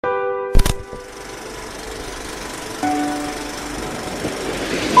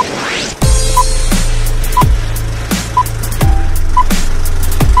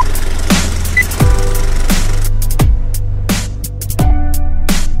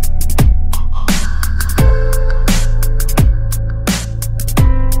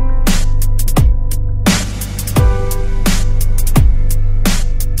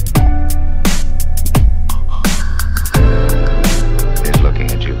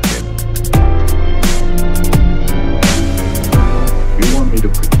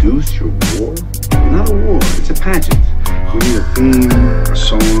theme, a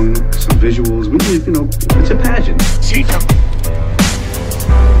song, some visuals. We need, it's a pageant. Cheetah.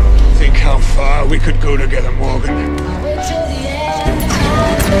 Think how far we could go together, Morgan.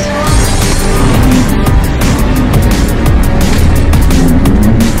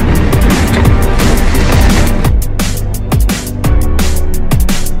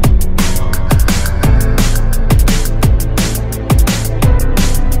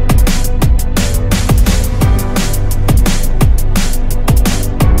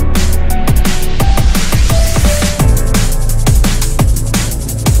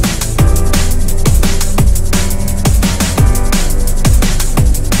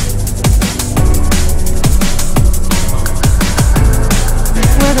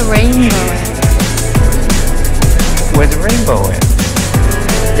 Where's the rainbow at?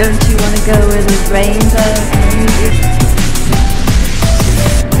 Don't you want to go where the rainbow ends?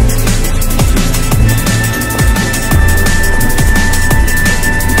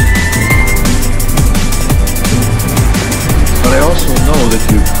 But I also know that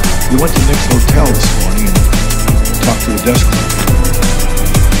you went to Nick's hotel this morning and talked to the desk clerk.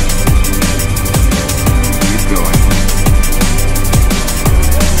 Keep going.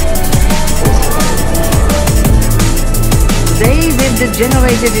 David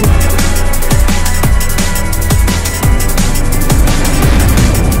degenerated in...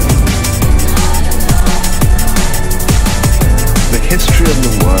 The history of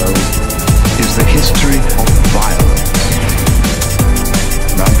the world is the history of violence.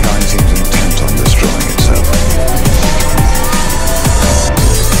 Mankind seems intent on destroying itself.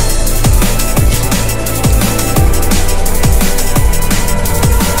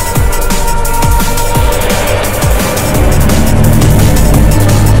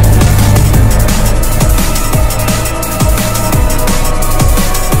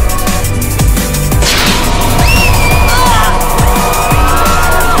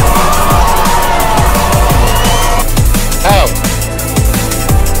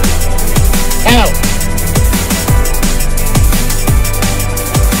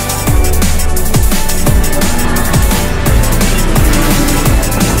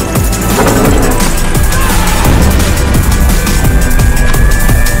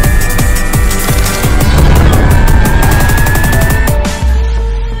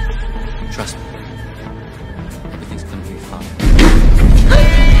 Trust me. Everything's gonna be fine.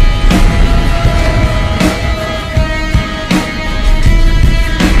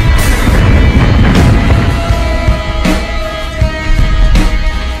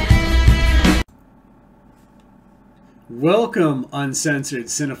 Welcome, Uncensored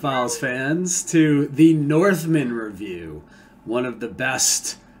Cinephiles fans, to the Northman review. One of the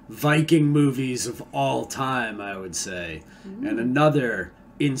best Viking movies of all time, I would say. And another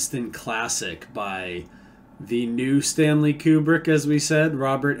instant classic by the new Stanley Kubrick, as we said,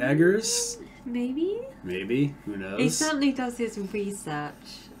 Robert Eggers. Maybe? Maybe. Who knows? He certainly does his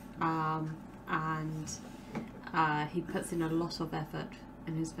research, and he puts in a lot of effort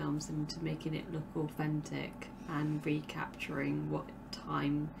in his films into making it look authentic and recapturing what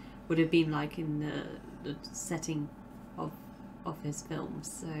time would have been like in the setting of his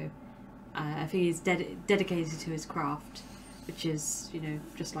films. So I think he's dedicated to his craft, which is,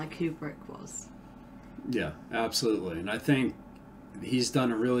 just like Kubrick was. Yeah, absolutely. And I think he's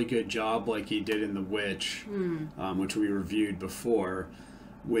done a really good job, like he did in The Witch, which we reviewed before,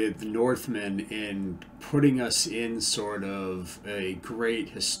 with Northman, in putting us in sort of a great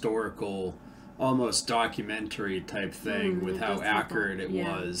historical, almost documentary type thing with how accurate it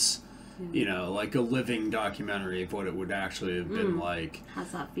was. Like a living documentary of what it would actually have been like.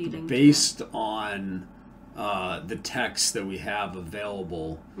 Has that feeling based on the texts that we have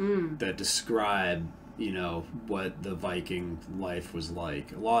available that describe, what the Viking life was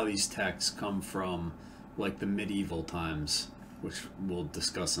like. A lot of these texts come from, like, the medieval times, which we'll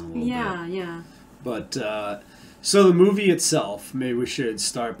discuss in a little bit. Yeah. But, so the movie itself, maybe we should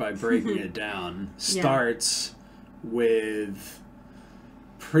start by breaking it down, starts with...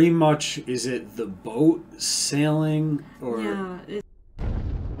 Pretty much, is it the boat sailing, or... Yeah.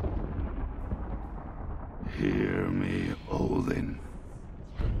 Hear me, Odin,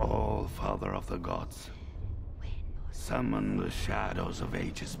 all-father of the gods. Summon the shadows of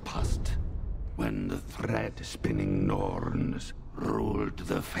ages past, when the thread-spinning Norns ruled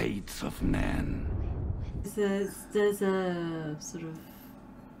the fates of men. There's a sort of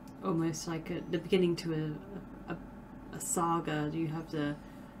almost like the beginning to a saga. You have the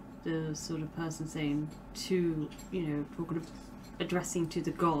sort of person saying to, addressing to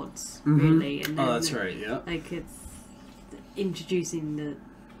the gods, really. And then, that's right, yeah. Like, it's introducing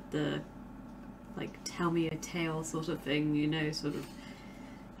the like tell me a tale sort of thing, you know, sort of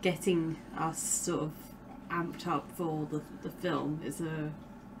getting us sort of amped up for the film is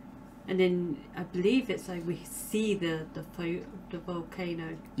and then I believe it's like we see the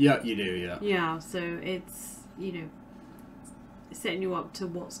volcano. Yeah, you do, yeah. Yeah, so it's, you know, setting you up to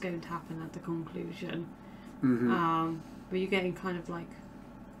what's going to happen at the conclusion. But you're getting kind of like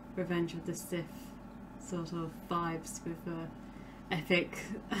Revenge of the Sith sort of vibes with a epic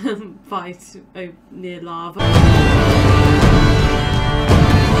fight near lava.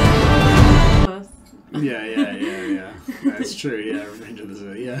 Yeah. That's true. Yeah, Revenge of the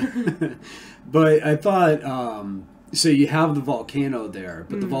Sith. Yeah, but I thought so. You have the volcano there,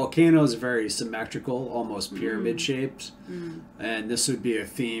 but the volcano is very symmetrical, almost pyramid shaped, and this would be a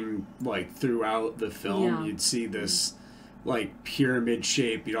theme like throughout the film. Yeah. You'd see this like pyramid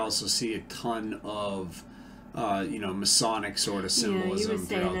shape. You'd also see a ton of you know, Masonic sort of symbolism you were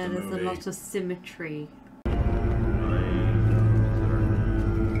saying throughout that the there's movie. a lot of symmetry.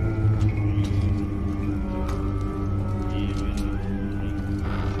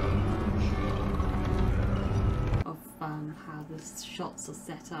 Of how the shots are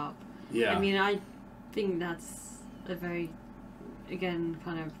set up. Yeah. I mean, I think that's a very, again,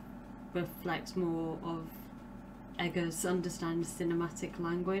 kind of reflects more of Eggers' understanding cinematic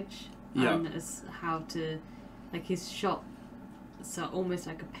language. Yeah. And as how to, like, his shot, so almost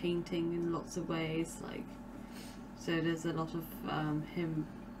like a painting in lots of ways, like, so there's a lot of him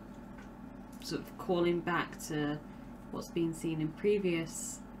sort of calling back to what's been seen in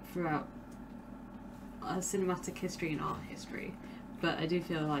previous throughout cinematic history and art history. But I do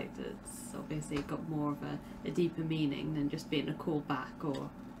feel like that's obviously got more of a deeper meaning than just being a callback or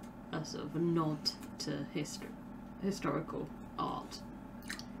a sort of a nod to historical art.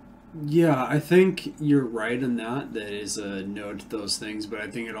 Yeah, I think you're right in that. That is a nod to those things, but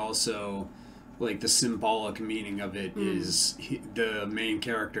I think it also, like, the symbolic meaning of it is the main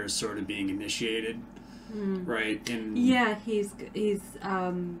character is sort of being initiated, right? And yeah, he's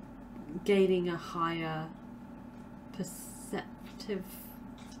gaining a higher perceptive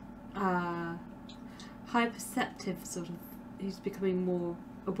sort of. He's becoming more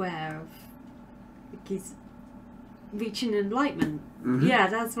aware of. Like, he's reaching enlightenment. Yeah,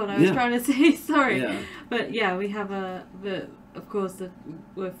 that's what I was trying to say. Sorry, but yeah, we have of course,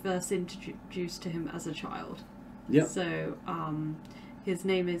 we're first introduced to him as a child. Yeah. So, his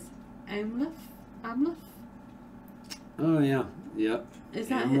name is Amleth. Oh yeah, yep. Is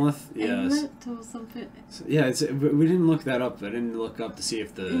that Amleth? Yes. Amleth or something? So, yeah, we didn't look that up. I didn't look up to see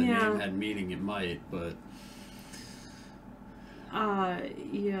if the name had meaning. It might, but.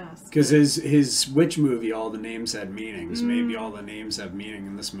 Yes. Because his witch movie, all the names had meanings. Maybe all the names have meaning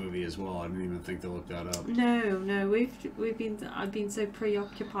in this movie as well. I didn't even think to look that up. No, I've been so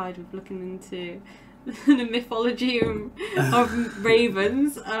preoccupied with looking into the mythology of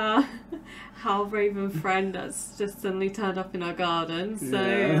ravens. How Raven Friend that's just suddenly turned up in our garden. So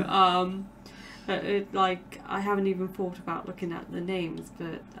I haven't even thought about looking at the names,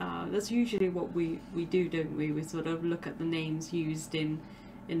 but that's usually what we do, don't we? We sort of look at the names used in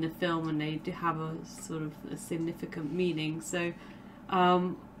the film, and they do have a sort of a significant meaning. So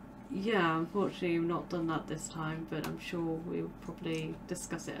unfortunately I've not done that this time, but I'm sure we'll probably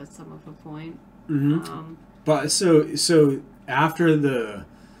discuss it at some other point. But so after the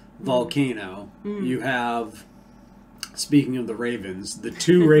volcano, you have, speaking of the ravens, the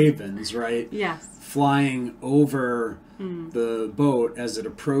two ravens, right? Yes. Flying over the boat as it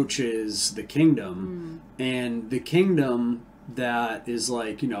approaches the kingdom. And the kingdom that is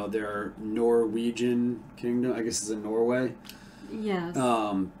like, you know, their Norwegian kingdom, I guess it's in Norway. Yes.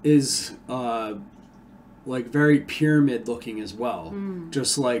 Is like very pyramid looking as well.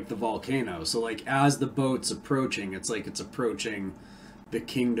 Just like the volcano. So like as the boat's approaching, it's like it's approaching the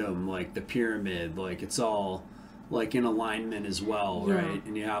kingdom, like the pyramid, like it's all like in alignment as well, right?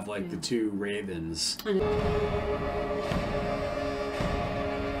 And you have like the two ravens.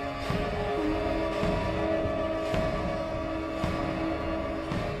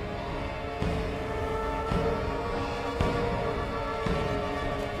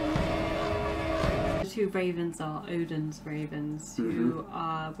 The two ravens are Odin's ravens, who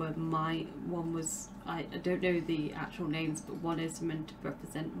one was, I don't know the actual names, but one is meant to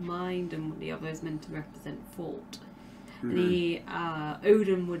represent mind and the other is meant to represent fault.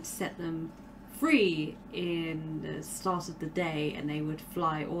 Odin would set them free in the start of the day, and they would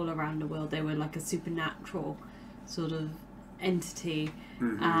fly all around the world. They were like a supernatural sort of entity,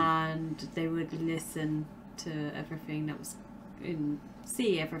 and they would listen to everything that was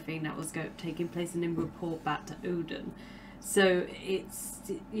see everything that was taking place, and then report back to Odin. So it's,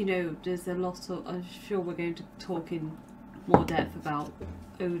 you know, there's a lot of, I'm sure we're going to talk in more depth about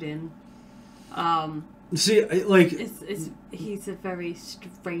Odin. See, like, he's a very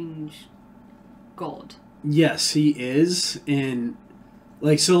strange god. yes, he is, and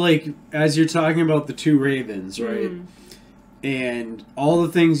like, so like, as you're talking about the two ravens, right? And all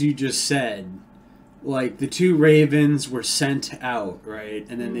the things you just said, like, the two ravens were sent out, right?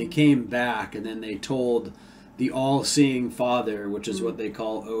 And then they came back, and then they told the all-seeing Father, which is what they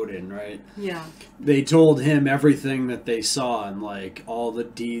call Odin, right? Yeah. They told him everything that they saw and, like, all the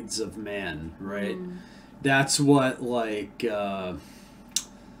deeds of man, right? That's what, like,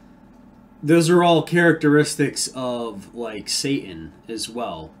 those are all characteristics of, like, Satan as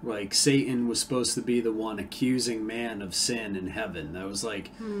well. Like, Satan was supposed to be the one accusing man of sin in heaven. That was, like,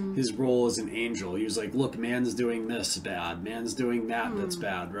 his role as an angel. He was like, look, man's doing this bad. Man's doing that that's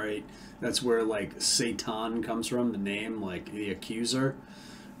bad, right? That's where, like, Satan comes from, the name, like, the accuser,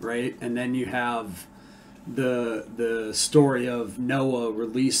 right? And then you have the story of Noah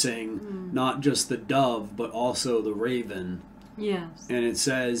releasing not just the dove, but also the raven. Yes. And it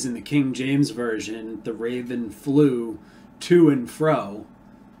says in the King James Version, the raven flew to and fro,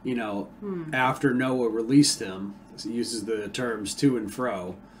 you know, after Noah released him. So it uses the terms to and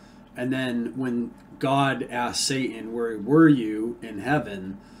fro. And then when God asked Satan, where were you in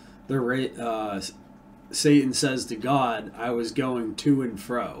heaven? Satan says to God, I was going to and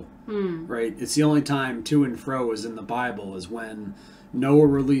fro. Right? It's the only time to and fro is in the Bible, is when Noah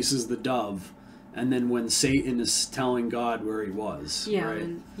releases the dove, and then when Satan is telling God where he was. Yeah.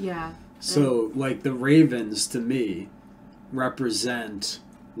 Right? So, like, the ravens, to me, represent,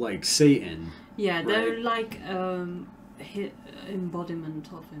 like, Satan. Yeah, they're right? like embodiment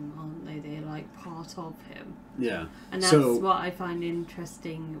of him, aren't they? They're like part of him. Yeah. And that's what I find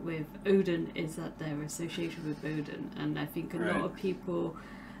interesting with Odin, is that they're associated with Odin. And I think a lot of people,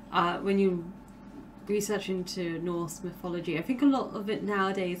 when you research into Norse mythology, I think a lot of it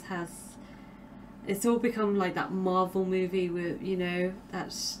nowadays it's all become like that Marvel movie with, you know,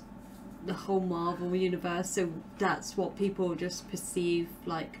 that's the whole Marvel universe. So that's what people just perceive,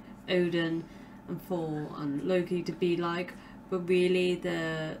 like, Odin and Thor and Loki to be like. But really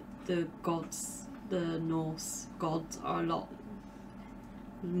the gods, the Norse gods, are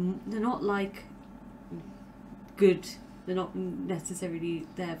they're not like good. They're not necessarily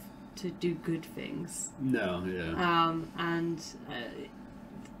there to do good things. No, yeah. And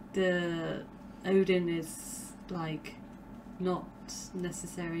the Odin is like not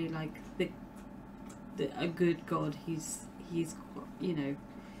necessarily like a good god. He's you know,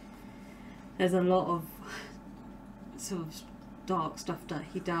 there's a lot of sort of dark stuff that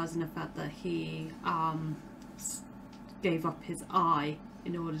he does, and the fact that he gave up his eye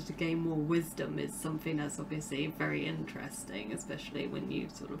in order to gain more wisdom is something that's obviously very interesting, especially when you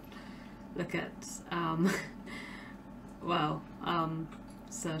sort of look at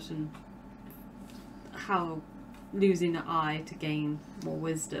certain how losing an eye to gain more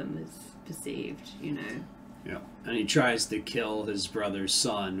wisdom is perceived, you know. Yeah, and he tries to kill his brother's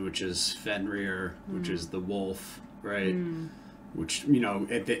son, which is Fenrir, which is the wolf, right? Which, you know,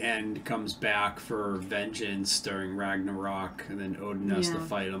 at the end comes back for vengeance during Ragnarok, and then Odin has to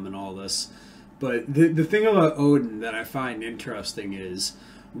fight him and all this. But the thing about Odin that I find interesting is,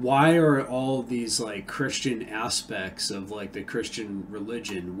 why are all these, like, Christian aspects of, like, the Christian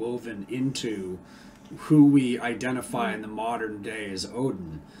religion woven into who we identify in the modern day as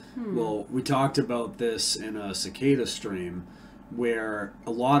Odin? Well, we talked about this in a Cicada stream, where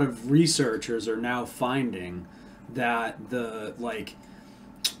a lot of researchers are now finding that the, like,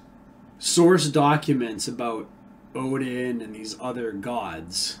 source documents about Odin and these other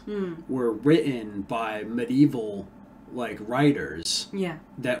gods were written by medieval, like, writers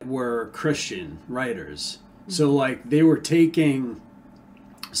that were Christian writers. So, like, they were taking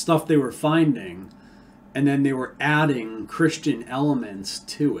stuff they were finding, and then they were adding Christian elements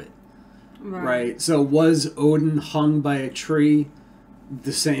to it. Right? So was Odin hung by a tree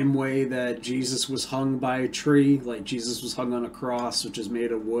the same way that Jesus was hung by a tree? Like, Jesus was hung on a cross, which is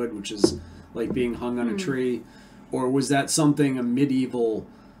made of wood, which is like being hung on a tree? Or was that something a medieval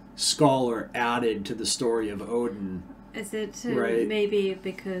scholar added to the story of Odin? Is it maybe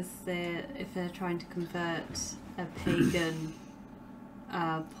because if they're trying to convert a pagan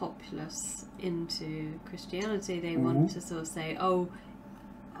populace into Christianity, they want to sort of say,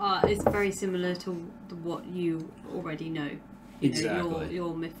 it's very similar to what you already know. You know,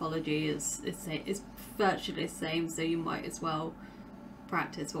 your mythology is virtually the same, so you might as well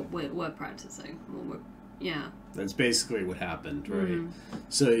practice what we're practicing. That's basically what happened, right?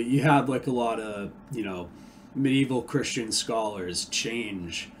 So you have, like, a lot of, you know, medieval Christian scholars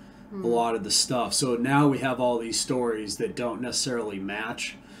change a lot of the stuff. So now we have all these stories that don't necessarily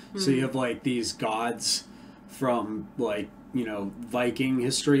match. So you have like these gods from like, you know, Viking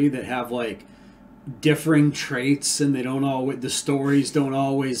history that have like differing traits, and they don't always, the stories don't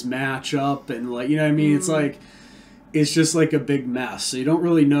always match up, and like, you know what I mean? It's like, it's just like a big mess. So you don't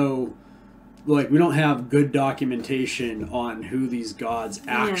really know, like, we don't have good documentation on who these gods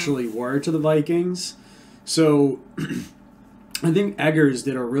actually were to the Vikings. So I think Eggers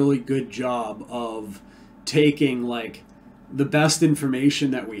did a really good job of taking like the best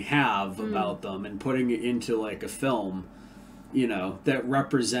information that we have about them and putting it into like a film, you know, that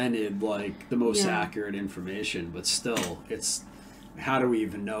represented like the most accurate information. But still, it's, how do we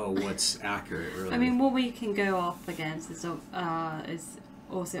even know what's accurate, really? I mean, what we can go off against is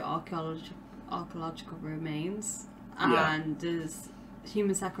also archaeological remains, and there's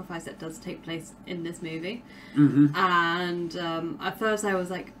human sacrifice that does take place in this movie. And at first I was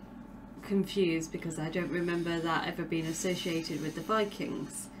like confused because I don't remember that ever being associated with the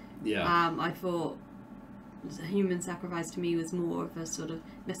Vikings. I thought human sacrifice to me was more of a sort of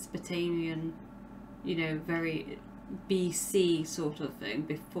Mesopotamian, you know, very BC sort of thing,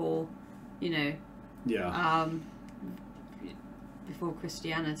 before, you know, before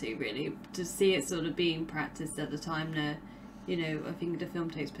Christianity, really. To see it sort of being practiced at the time there, you know, I think the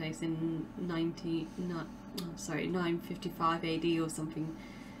film takes place in 955 AD or something,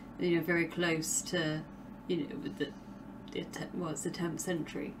 you know, very close to, you know, with it's the 10th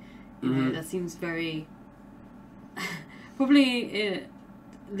century. You know, that seems very probably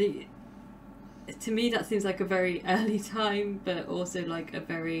to me that seems like a very early time, but also like a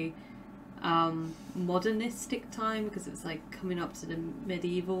very modernistic time, because it's like coming up to the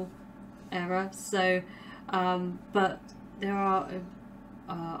medieval era. So but there are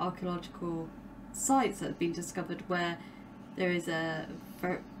archaeological sites that have been discovered where there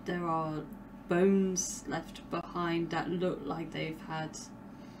are bones left behind that look like they've had,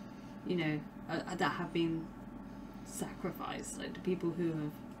 you know, that have been sacrificed, like the people who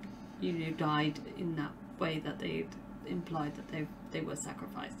have, you know, died in that way that they implied that they were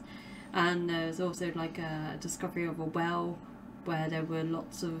sacrificed. And there's also like a discovery of a well where there were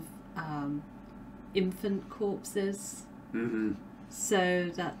lots of infant corpses. So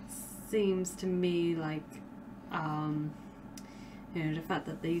that seems to me like, you know, the fact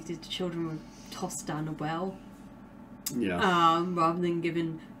that the children were tossed down a well, rather than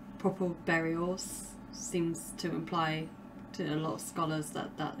given proper burials, seems to imply to a lot of scholars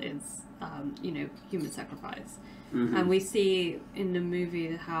that is, you know, human sacrifice. And we see in the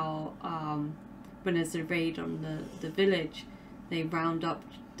movie how when there's a raid on the village, they round up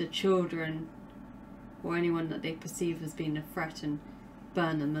the children or anyone that they perceive as being a threat and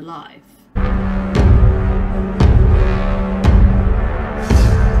burn them alive.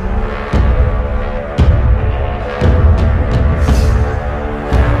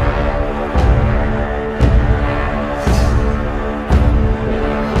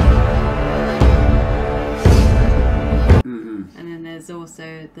 And then there's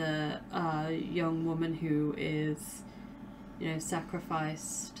also the young woman who is, you know,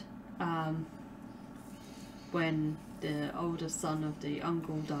 sacrificed when the older son of the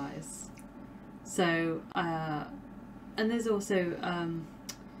uncle dies. So and there's also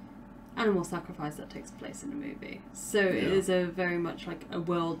animal sacrifice that takes place in the movie. So it is a very much like a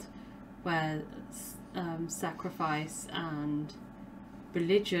world where sacrifice and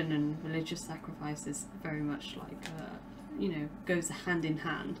religion and religious sacrifice is very much like you know, goes hand in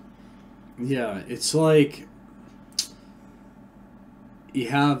hand. Yeah, it's like you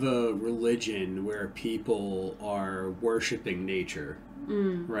have a religion where people are worshiping nature,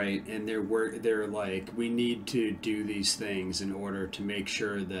 right? And they're like, we need to do these things in order to make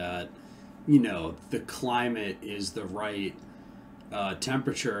sure that, you know, the climate is the right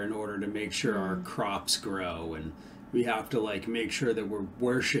temperature in order to make sure our crops grow, and we have to like make sure that we're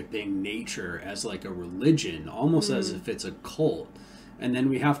worshiping nature as like a religion, almost as if it's a cult. And then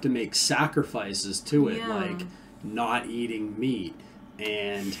we have to make sacrifices to it, like not eating meat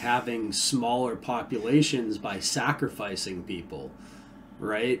and having smaller populations by sacrificing people,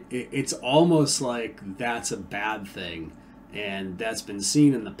 right? It's almost like that's a bad thing, and that's been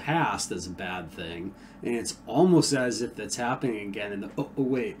seen in the past as a bad thing, and it's almost as if that's happening again in the oh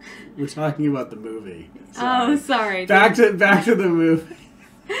wait, we're talking about the movie. Sorry. Oh, sorry. Back to the movie.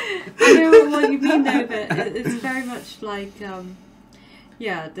 I know what you mean though, but it's very much like the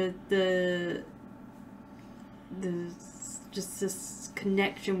just this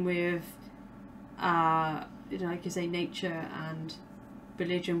connection with you know, like you say, nature and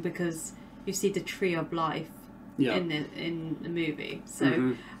religion, because you see the tree of life Yeah. in the movie.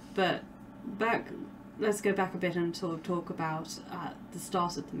 So, but let's go back a bit and sort of talk about the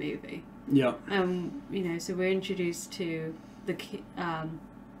start of the movie. Yeah. You know, so we're introduced to the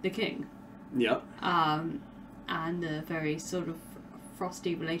king. Yeah. And a very sort of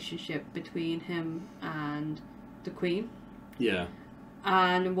frosty relationship between him and the Queen. Yeah.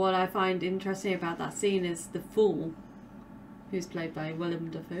 And what I find interesting about that scene is the fool, who's played by Willem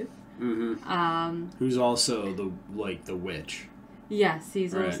Dafoe. Who's also the witch. Yes,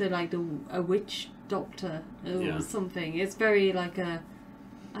 he's Right. also like a witch doctor or Yeah. something. It's very like I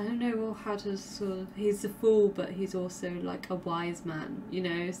don't know how to sort of... He's a fool, but he's also like a wise man, you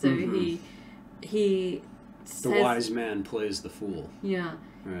know? So he says... The wise man plays the fool. Yeah.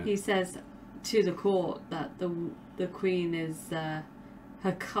 Right. He says to the court that the Queen is... her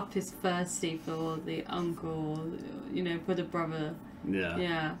cup is thirsty for the uncle, you know, for the brother. Yeah.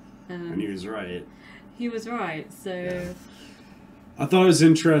 Yeah. And he was right. He was right, so... Yeah. I thought it was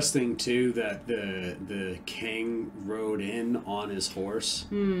interesting too that the king rode in on his horse.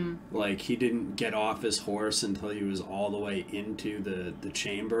 Like he didn't get off his horse until he was all the way into the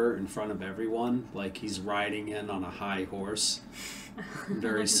chamber in front of everyone. Like he's riding in on a high horse.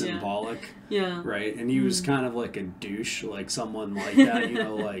 Very symbolic. Yeah. Right? And he was kind of like a douche, like someone like that, you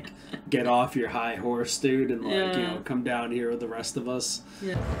know, like get off your high horse, dude, and like, you know, come down here with the rest of us.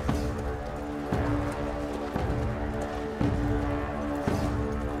 Yeah.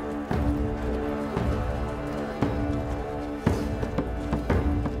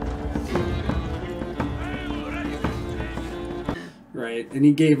 Right, and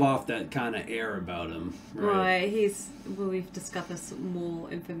he gave off that kind of air about him. Right. We've discovered some more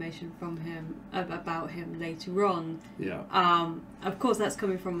information from him about him later on. Yeah. Of course, that's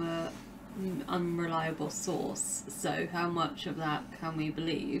coming from a unreliable source. So, how much of that can we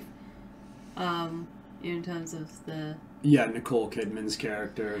believe? In terms of the... Yeah, Nicole Kidman's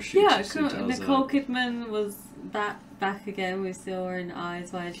character. She Nicole Kidman was back again. We saw her in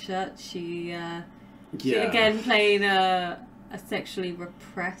Eyes Wide Shut. She again playing a sexually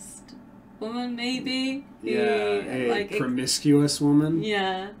repressed woman, maybe. A promiscuous woman.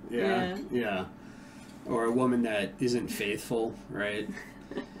 Yeah. Or a woman that isn't faithful, right?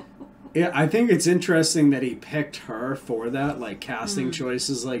 Yeah, I think it's interesting that he picked her for that. Like, casting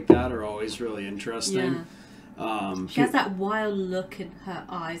choices like that are always really interesting. Yeah. She has that wild look in her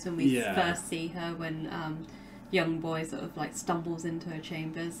eyes when we first see her, when young boy sort of like stumbles into her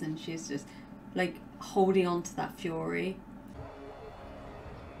chambers, and she's just like holding on to that fury.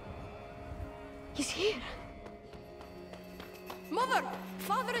 He's here. Mother!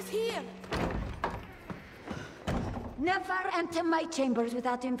 Father is here! Never enter my chambers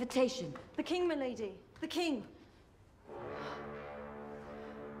without invitation. The king, milady. The king.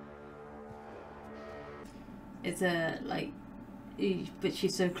 It's but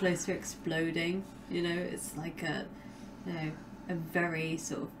she's so close to exploding, you know, it's like a very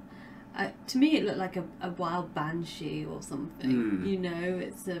sort of, to me it looked like a wild banshee or something, you know,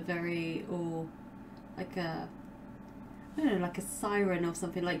 it's a very, or like a, I don't know, like a siren or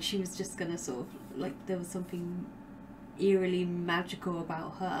something, like she was just gonna sort of, like there was something eerily magical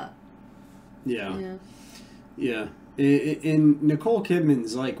about her. Yeah. And Nicole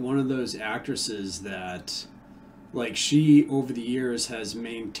Kidman's like one of those actresses that, like, she over the years has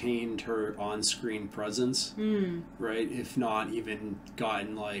maintained her on-screen presence, right? If not even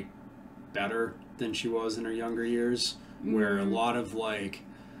gotten like better than she was in her younger years, where a lot of like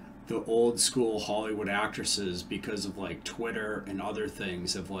the old school Hollywood actresses, because of like Twitter and other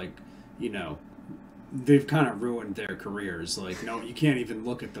things, have like, you know, they've kind of ruined their careers. Like, no, you can't even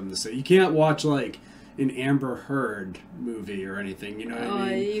look at them to say, you can't watch like an Amber Heard movie or anything, you know what I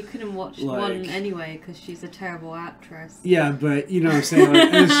mean? You couldn't watch one anyway because she's a terrible actress. Yeah, but you know what I'm saying?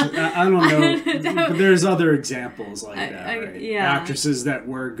 Like, I don't know. But there's other examples like that, right? Yeah. Actresses that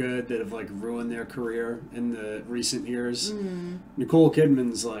were good that have like ruined their career in the recent years. Nicole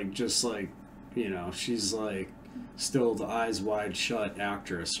Kidman's like, just like, you know, she's like still the Eyes Wide Shut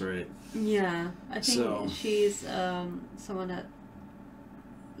actress, right? Yeah, I think she's someone that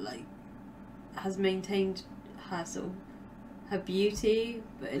like has maintained her sort of her beauty,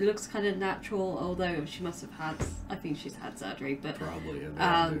 but it looks kind of natural, although she must have had, I think she's had surgery, but probably,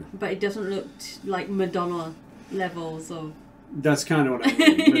 but it doesn't look like Madonna levels of. That's kind of what I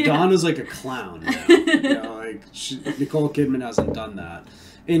mean. Madonna's like a clown now. You know, like Nicole Kidman hasn't done that,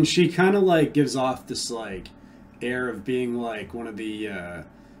 and she kind of like gives off this like air of being like one of the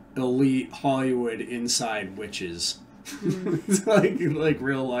elite Hollywood inside witches. It's like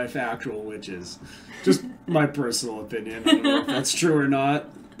real life actual witches. Just my personal opinion. I don't know if that's true or not.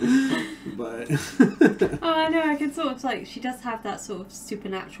 But oh, I know. I can sort of like she does have that sort of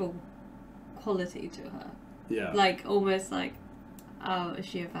supernatural quality to her. Yeah. Like almost like, oh, is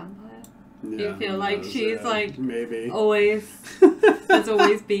she a vampire? Yeah, you feel like she's like maybe always has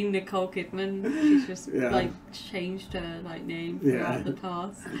always been Nicole Kidman. She's just like changed her like name throughout the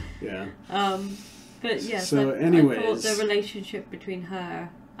past. Yeah. But yes, so I thought anyways, the relationship between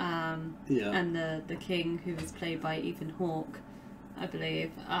her and the king, who was played by Ethan Hawke, I believe,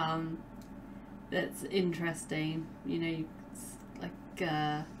 that's interesting. You know, like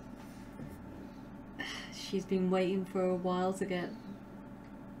she's been waiting for a while to get,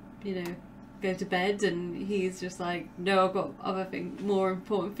 you know, go to bed, and he's just like, no, I've got other more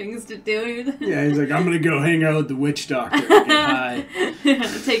important things to do. Yeah, he's like, I'm gonna go hang out with the witch doctor and get high.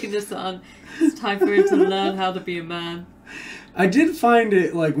 Taking the son. It's time for him to learn how to be a man. I did find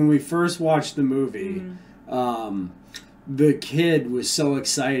it, like, when we first watched the movie, the kid was so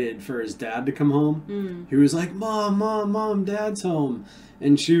excited for his dad to come home. He was like, Mom, Dad's home.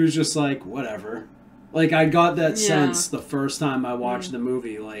 And she was just like, whatever. Like, I got that sense the first time I watched the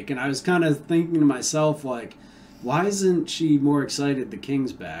movie, like, and I was kind of thinking to myself, like, why isn't she more excited the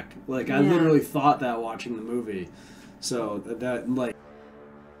king's back? Like, I literally thought that watching the movie. So, that, like...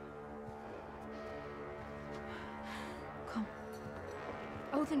 Come.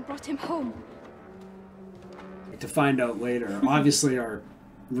 Odin brought him home. To find out later. Obviously, our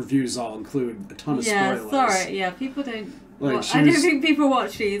reviews all include a ton of spoilers. Yeah, sorry. People don't... Like, I don't think people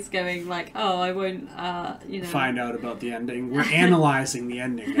watch these going like, oh, I won't, you know... find out about the ending. We're analysing the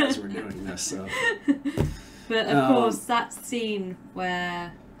ending as we're doing this, so... But, of course, that scene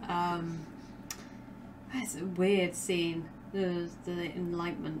where... it's a weird scene. The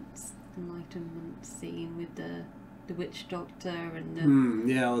enlightenment scene with the witch doctor and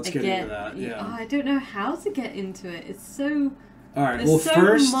the... yeah, let's get into that, I don't know how to get into it. It's so... Alright, well, so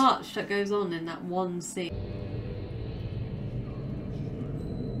first... much that goes on in that one scene.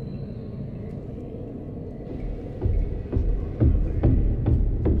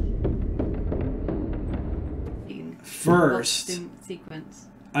 First,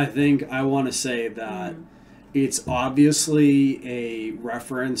 I think I want to say that it's obviously a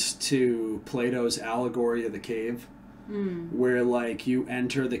reference to Plato's allegory of the cave, where, like, you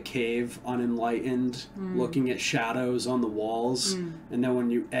enter the cave unenlightened, looking at shadows on the walls, and then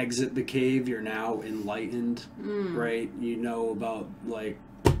when you exit the cave, you're now enlightened, right? You know about, like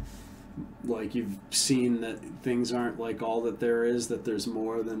you've seen that things aren't like all that there is, that there's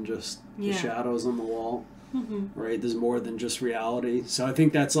more than just the shadows on the wall. Right, there's more than just reality. So I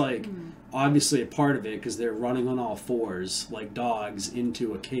think that's like obviously a part of it, because they're running on all fours like dogs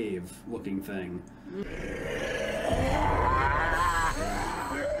into a cave looking thing.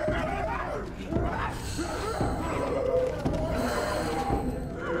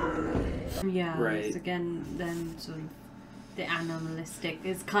 Yeah, right. It's again then sort of the animalistic.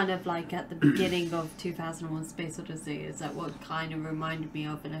 It's kind of like at the beginning of 2001: Space Odyssey. Is that what kind of reminded me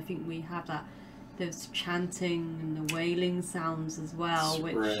of? And I think we have that. There's chanting and the wailing sounds as well,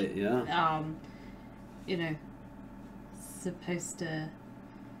 which, you know, supposed to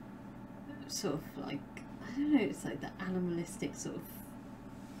sort of like, I don't know, it's like the animalistic sort of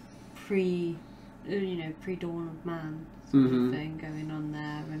pre-dawn of man sort of thing going on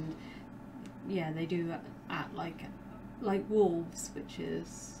there, and yeah, they do act like wolves, which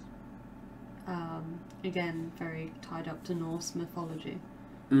is again very tied up to Norse mythology.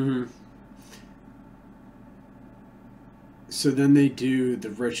 So then they do the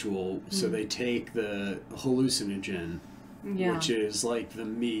ritual. So they take the hallucinogen, which is like the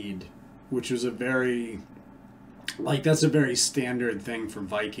mead, which was a very, like, that's a very standard thing for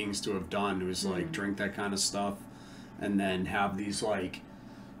Vikings to have done. It was like drink that kind of stuff and then have these like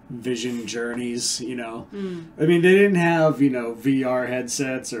vision journeys, you know. I mean, they didn't have, you know, VR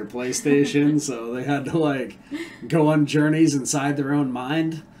headsets or PlayStation, so they had to like go on journeys inside their own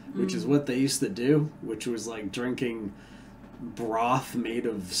mind, which is what they used to do, which was like drinking broth made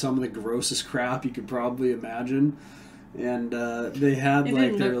of some of the grossest crap you could probably imagine, and they had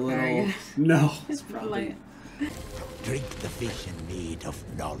like their little no, it's probably drink the vision mead of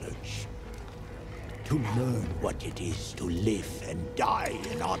knowledge, to learn what it is to live and die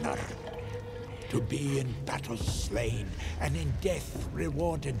in honor, to be in battle slain and in death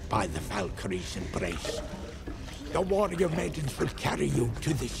rewarded by the Valkyrie's embrace. The warrior maidens will carry you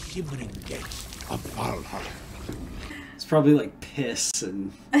to the shimmering gates of Valhalla. It's probably like piss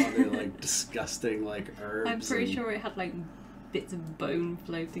and other like disgusting like herbs. I'm pretty sure it had like bits of bone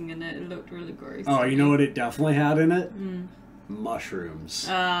floating in it. It looked really gross. Oh, you know what it definitely had in it? mushrooms.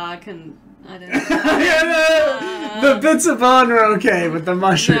 I don't The bits of bone were okay, but the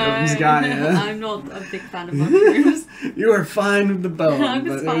mushrooms got you. I'm not a big fan of mushrooms. You were fine with the bone, I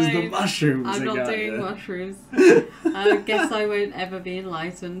was but it was the fine. mushrooms I'm that not got doing you. mushrooms. I guess I won't ever be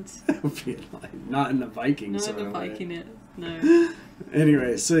enlightened. Not in the Viking Not sort in the of way. Viking it. No.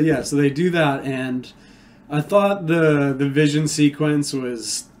 Anyway, so yeah, so they do that, and I thought the vision sequence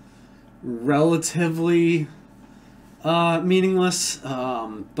was relatively meaningless,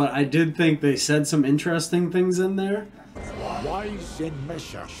 but I did think they said some interesting things in there. Wise in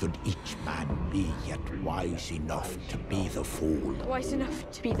measure should each man be, yet wise enough to be the fool. Wise enough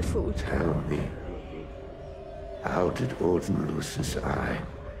to be the fool. Tell me, how did Odin lose his eye?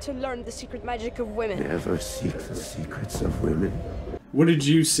 To learn the secret magic of women. Never seek the secrets of women. What did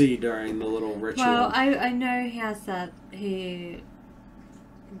you see during the little ritual? Well, I know he has that. He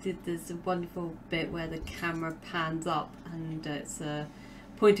did this wonderful bit where the camera pans up and it's a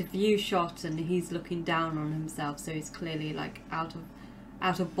point of view shot, and he's looking down on himself, so he's clearly like out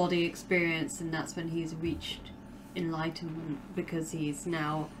of body experience, and that's when he's reached enlightenment because he's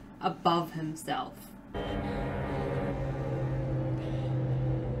now above himself.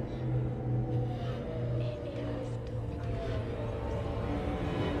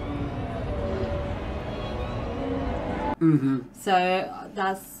 Mm-hmm. So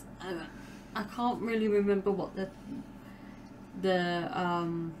that's I can't really remember what the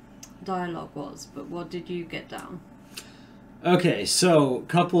dialogue was, but what did you get down? Okay, so a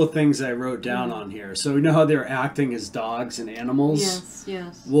couple of things I wrote down on here. So we know how they're acting as dogs and animals. Yes,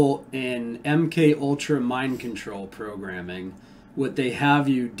 yes. Well, in MK Ultra mind control programming, what they have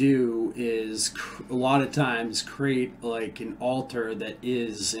you do is a lot of times create like an alter that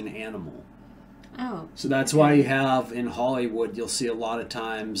is an animal. Oh. So that's why you have in Hollywood, you'll see a lot of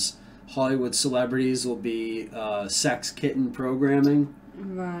times Hollywood celebrities will be sex kitten programming.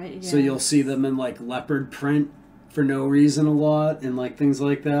 Right. Yeah. So you'll see them in like leopard print for no reason a lot, and like things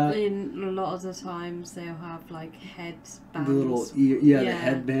like that. In a lot of the times they'll have like headbands. The little the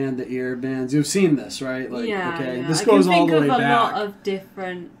headband, the ear bands. You've seen this, right? Like, yeah, okay, yeah. this goes all the way back. I can think of a lot of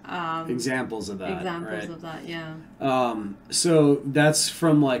different examples of that. Examples right? of that, yeah. So that's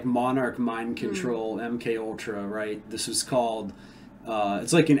from like Monarch Mind Control, MK Ultra, right? This was called.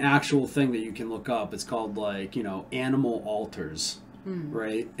 It's like an actual thing that you can look up. It's called like animal alters.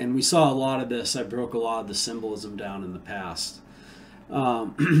 Right, and we saw a lot of this. I broke a lot of the symbolism down in the past,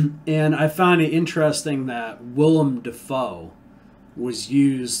 and I found it interesting that Willem Dafoe was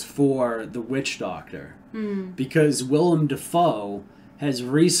used for the Witch Doctor because Willem Dafoe has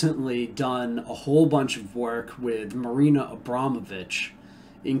recently done a whole bunch of work with Marina Abramovich,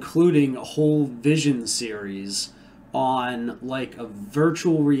 including a whole Vision series on like a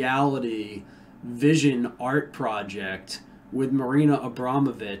virtual reality Vision art project with Marina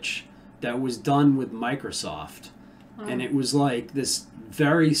Abramovich that was done with Microsoft. And it was like this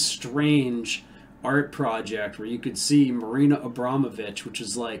very strange art project where you could see Marina Abramovich, which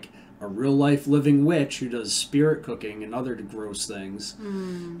is like a real life living witch who does spirit cooking and other gross things.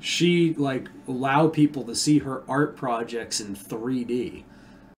 She like allowed people to see her art projects in 3D.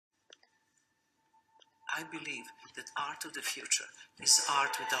 I believe that art of the future is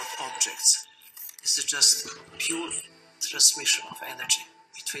art without objects. It's just pure transmission of energy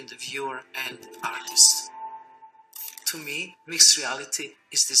between the viewer and artist. To me, mixed reality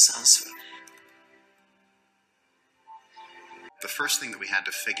is this answer. The first thing that we had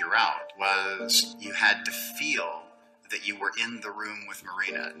to figure out was you had to feel that you were in the room with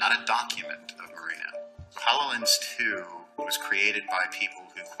Marina, not a document of Marina. HoloLens 2 was created by people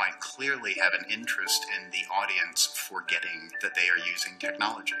who quite clearly have an interest in the audience forgetting that they are using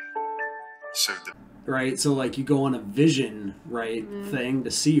technology. So right, so like you go on a Vision thing to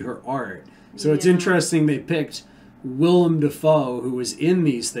see her art. So it's interesting they picked Willem Dafoe, who was in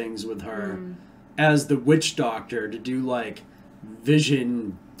these things with her, as the Witch Doctor to do like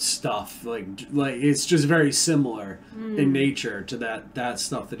Vision stuff. Like it's just very similar in nature to that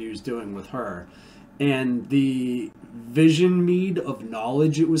stuff that he was doing with her. And the Vision Mead of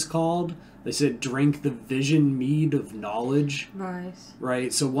Knowledge, it was called. They said, drink the Vision Mead of Knowledge. Right.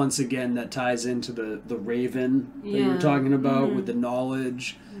 Right. So once again, that ties into the raven that you were talking about with the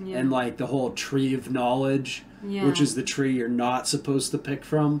knowledge and like the whole tree of knowledge, which is the tree you're not supposed to pick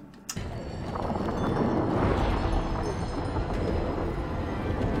from.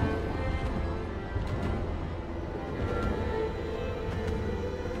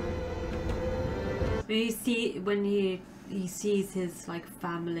 You see when he sees his like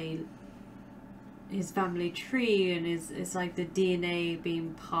family. His family tree, and it's like the DNA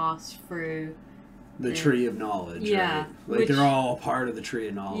being passed through The tree of knowledge, yeah, right? Like, they're all a part of the tree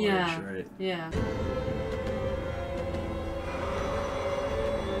of knowledge, right? Yeah.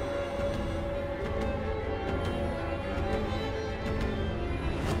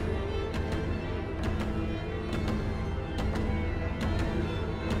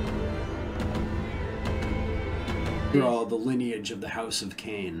 They're all the lineage of the House of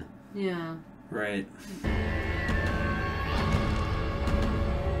Cain. Yeah. Right.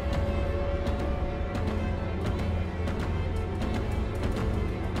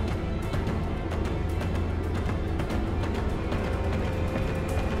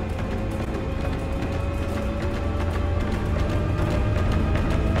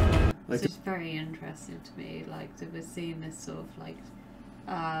 Like, it's very interesting to me, like, that we're seeing this sort of, like,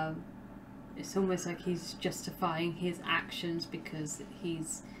 it's almost like he's justifying his actions because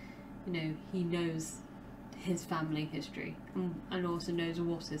he's, you know, he knows his family history and also knows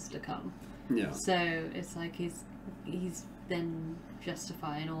what is to come. Yeah. So it's like he's then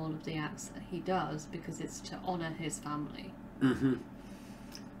justifying all of the acts that he does because it's to honour his family. Mm-hmm.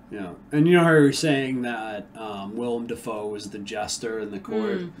 Yeah. And you know how you were saying that Willem Dafoe was the jester in the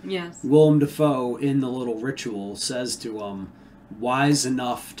court? Yes. Willem Dafoe, in the little ritual, says to him, wise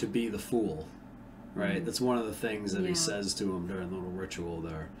enough to be the fool. Right? That's one of the things that he says to him during the little ritual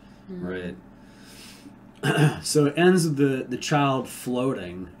there. Right? So it ends with the child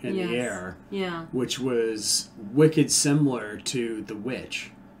floating in the air, which was wicked similar to The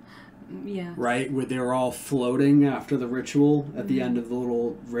Witch. Yeah. Right? Where they were all floating after the ritual at the end of the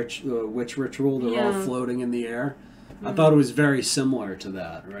little witch ritual. They're all floating in the air. I thought it was very similar to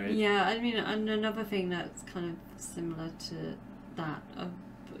that, right? Yeah, I mean, and another thing that's kind of similar to that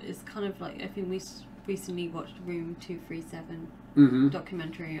is kind of like, I think we recently watched Room 237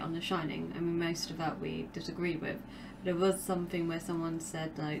 documentary on The Shining. I mean, most of that we disagree with. But there was something where someone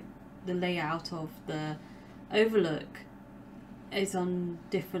said, like, the layout of the Overlook is on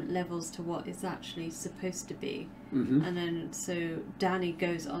different levels to what it's actually supposed to be. And then so Danny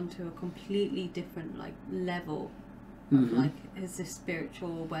goes onto a completely different, like, level of, like, his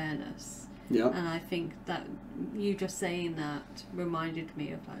spiritual awareness. Yep. And I think that you just saying that reminded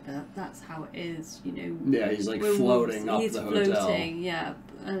me of, like, that's how it is, you know. Yeah, he's like floating up the hotel. He's floating, yeah.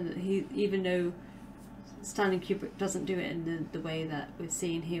 And he, even though Stanley Kubrick doesn't do it in the way that we're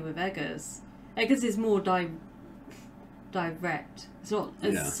seeing here with Eggers. Eggers is more direct. It's not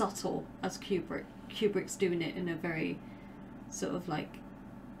as subtle as Kubrick. Kubrick's doing it in a very sort of like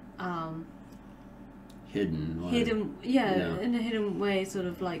hidden, in a hidden way, sort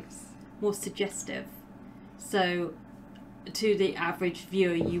of like more suggestive. So to the average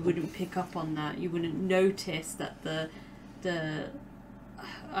viewer, you wouldn't pick up on that. You wouldn't notice that the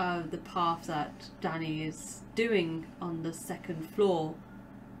path that Danny is doing on the second floor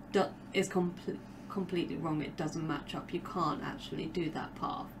is completely wrong. It doesn't match up. You can't actually do that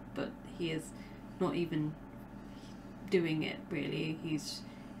path, but he is not even doing it really. It's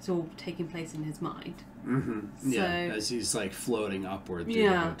all taking place in his mind. So, as he's like floating upward through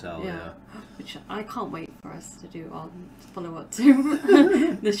the hotel. Which I can't wait for us to do on follow up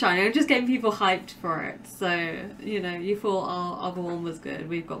to The Shining. I'm just getting people hyped for it. So, you know, you thought our other one was good.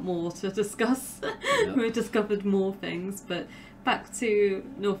 We've got more to discuss. We've discovered more things, but back to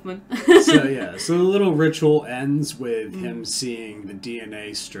Northman. So the little ritual ends with him seeing the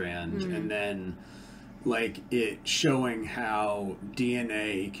DNA strand, and then like it showing how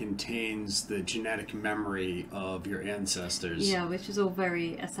DNA contains the genetic memory of your ancestors. Yeah, which is all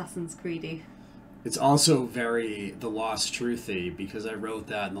very Assassin's Creedy. It's also very The Lost Truthy, because I wrote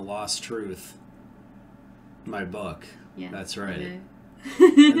that in The Lost Truth, my book. Yeah, that's right.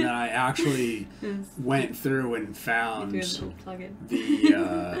 And then I actually went through and found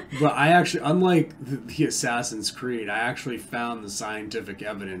but I actually, unlike the Assassin's Creed, I actually found the scientific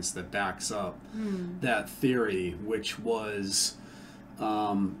evidence that backs up that theory, which was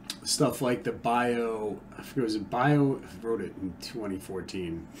stuff like the I wrote it in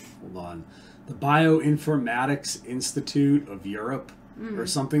 2014, hold on, the Bioinformatics Institute of Europe or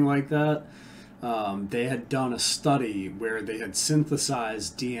something like that. They had done a study where they had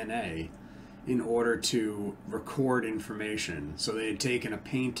synthesized DNA in order to record information. So they had taken a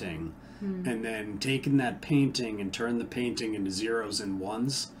painting and then taken that painting and turned the painting into zeros and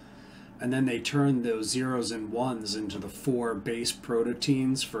ones. And then they turned those zeros and ones into the 4 base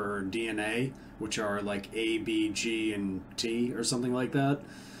proteins for DNA, which are like A, B, G, and T or something like that.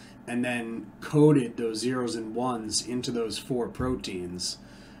 And then coded those zeros and ones into those 4 proteins.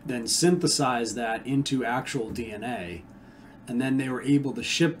 Then synthesize that into actual DNA, and then they were able to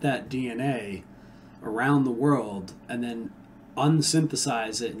ship that DNA around the world, and then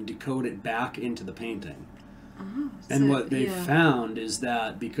unsynthesize it and decode it back into the painting. And so, what they found is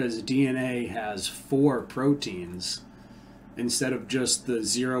that because DNA has 4 proteins instead of just the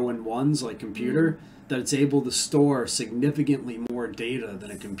 0 and 1s like computer, that it's able to store significantly more data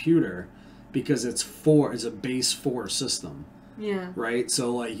than a computer because it's a base 4 system. Yeah. Right?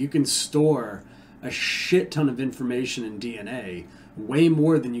 So like you can store a shit ton of information in DNA, way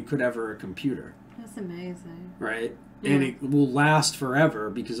more than you could ever a computer. That's amazing. Right? Yeah. And it will last forever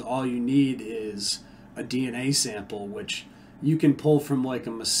because all you need is a DNA sample, which you can pull from like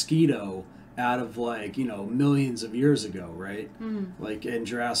a mosquito out of like, you know, millions of years ago, right? Like in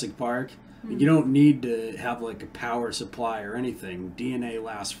Jurassic Park. You don't need to have like a power supply or anything. DNA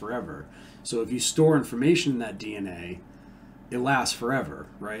lasts forever. So if you store information in that DNA, it lasts forever,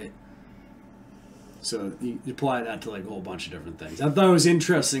 right? So you apply that to like a whole bunch of different things. I thought it was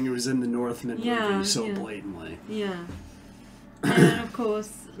interesting it was in the Northman movie so blatantly. Yeah. And of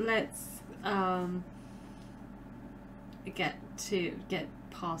course, let's get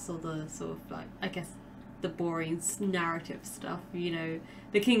past all the sort of like, I guess, the boring narrative stuff. You know,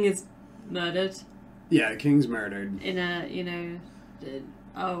 the king is murdered. Yeah, the king's murdered. In a, you know,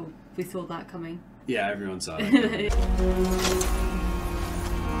 we saw that coming. Yeah, everyone saw it.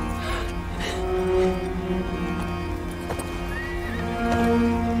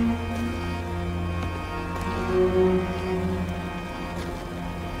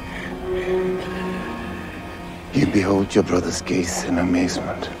 You behold your brother's gaze in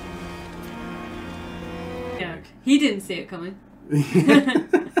amazement. Yeah, he didn't see it coming.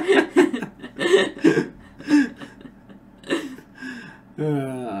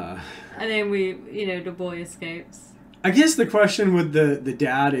 And then the boy escapes. I guess the question with the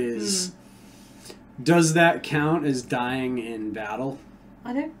dad is, does that count as dying in battle?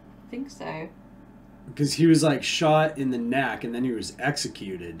 I don't think so. Because he was like shot in the neck and then he was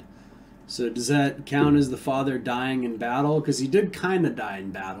executed. So does that count as the father dying in battle? Because he did kind of die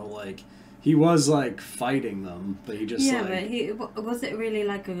in battle. Like he was like fighting them, but he just but was it really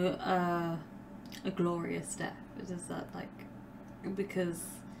like a glorious death? Is that like because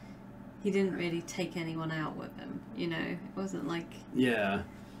he didn't really take anyone out with him? You know, it wasn't like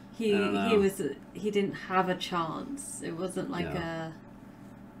he didn't have a chance. It wasn't like I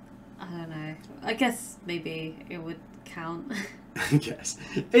don't know. I guess maybe it would count. I guess.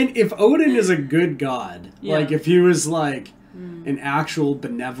 And if Odin is a good god, like if he was like an actual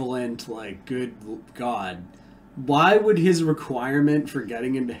benevolent, like good god, why would his requirement for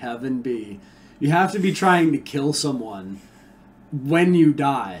getting into heaven be you have to be trying to kill someone when you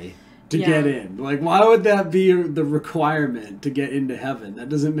die to get in? Like, why would that be the requirement to get into heaven? That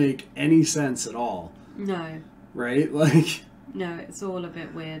doesn't make any sense at all. No. Right? Like... No, it's all a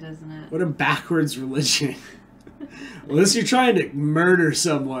bit weird, isn't it? What a backwards religion. Unless you're trying to murder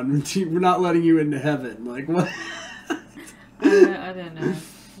someone, we're not letting you into heaven. Like, what? I don't know.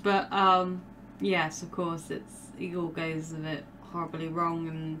 But, yes, of course, it all goes a bit horribly wrong,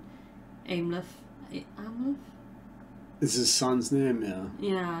 and Amleth? Is his son's name, yeah.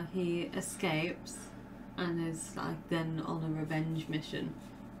 Yeah, he escapes and is, like, then on a revenge mission,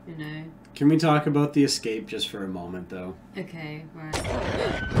 you know. Can we talk about the escape just for a moment, though? Okay, right.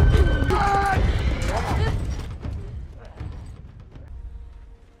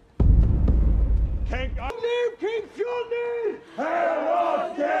 King Fjolnir! Hail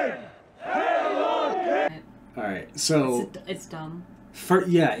Lord King! Hail Lord King! Alright, so... It's dumb.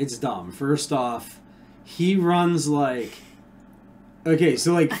 It's dumb. First off, he runs like... Okay,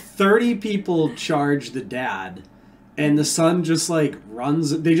 so like 30 people charge the dad, and the son just like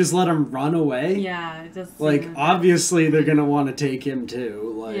runs... They just let him run away? Yeah, it does. Like, obviously they're gonna want to take him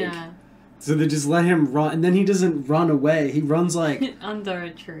too. Like, yeah. So they just let him run, and then he doesn't run away. He runs like... under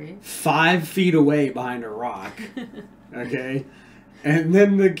a tree. 5 feet away behind a rock. Okay? And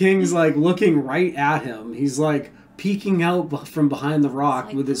then the king's like looking right at him. He's like peeking out from behind the rock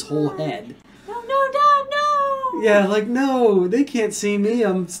like, with his whole head. No, Dad, no! Yeah, like, no, they can't see me.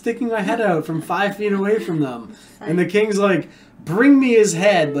 I'm sticking my head out from 5 feet away from them. And the king's like, bring me his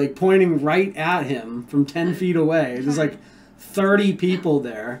head, like pointing right at him from 10 feet away. There's like 30 people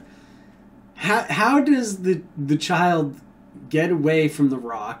there. How does the child get away from the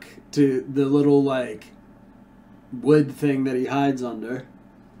rock to the little, like, wood thing that he hides under?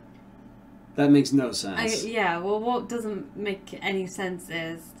 That makes no sense. Well, what doesn't make any sense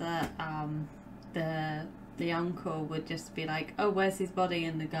is that the uncle would just be like, oh, where's his body?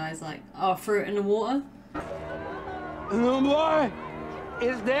 And the guy's like, oh, threw it in the water. The boy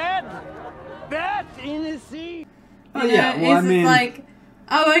is dead. Dead in the sea. Oh, yeah, well, I mean... like,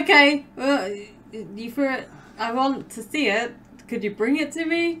 oh, okay, well, you threw it, I want to see it, could you bring it to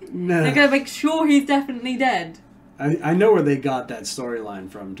me? Nah. They're gonna make sure he's definitely dead. I know where they got that storyline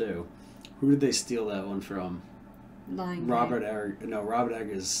from too. Who did they steal that one from? Lion Robert Egg. No, Robert Egg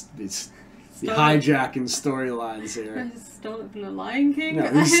is the Stole hijacking storylines here. I stole it from the Lion King. No,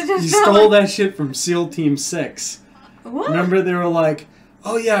 he stole that shit from SEAL Team 6. What? Remember they were like,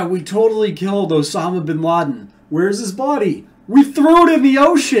 "Oh yeah, we totally killed Osama bin Laden. Where's his body? We threw it in the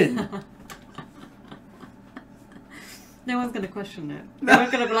ocean." No one's going to question it. No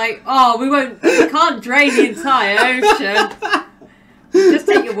one's going to be like, oh, we can't drain the entire ocean. Just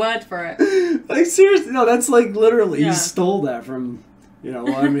take your word for it. Like, seriously, no, that's like literally, Yeah. he stole that from,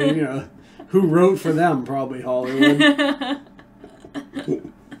 I mean, who wrote for them, probably Hollywood. Yeah,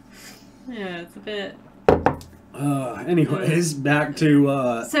 it's a bit... Anyways, back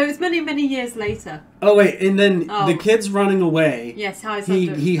to, So it's many, many years later. Oh, wait, and then Oh. the kid's running away. Yes,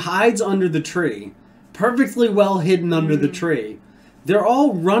 He hides under the tree. Perfectly well hidden under the tree. They're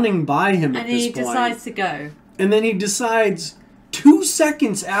all running by him at And this he point. decides to go. And then he decides 2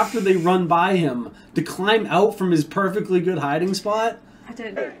 seconds after they run by him to climb out from his perfectly good hiding spot. I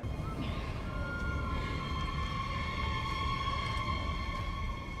don't know.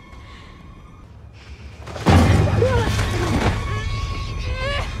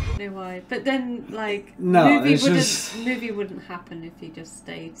 Know why, but then like No, it's just- movie wouldn't happen if he just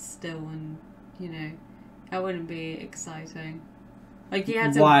stayed still and that wouldn't be exciting. Like he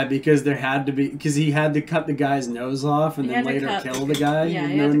had to. Why? Because there had to be, because he had to cut the guy's nose off and He then had to later cut- kill the guy Yeah,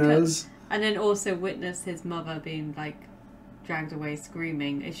 with he no had to cut- nose. And then also witness his mother being like dragged away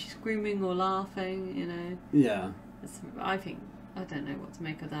screaming. Is she screaming or laughing? Yeah. I don't know what to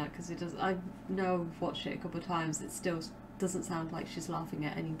make of that because it does. I know I've watched it a couple of times. It still doesn't sound like she's laughing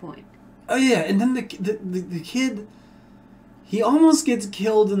at any point. Oh yeah, and then the kid, he almost gets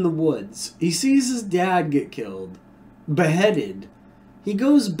killed in the woods. He sees his dad get killed, beheaded. He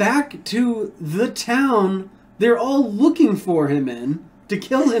goes back to the town they're all looking for him in to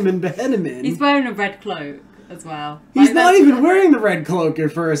kill him and behead him in. He's wearing a red cloak as well. He's Like, not that's- even wearing the red cloak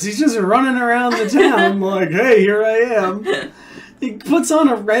at first. He's just running around the town like, hey, here I am. He puts on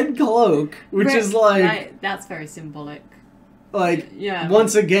a red cloak, which Red- is like, that's very symbolic. yeah.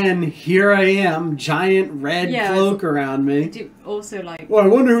 Once again, here I am, giant red Yeah, cloak around me. Also, like, Well, I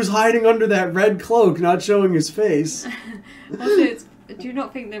wonder who's hiding under that red cloak, not showing his face. also, do you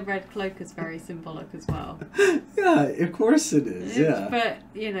not think the red cloak is very symbolic as well? Yeah, of course it is, yeah. But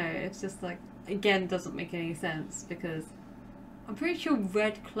it's just like, again, doesn't make any sense because I'm pretty sure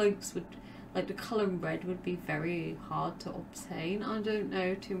red cloaks would, like the colour red would be very hard to obtain. I don't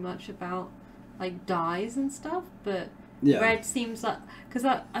know too much about like dyes and stuff, but Yeah. red seems like, because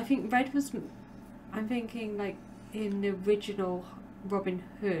I think red was, I'm thinking like in the original Robin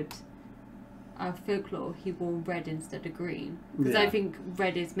Hood folklore, he wore red instead of green. Because I Yeah. think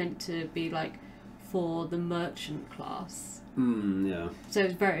red is meant to be like for the merchant class. Yeah. So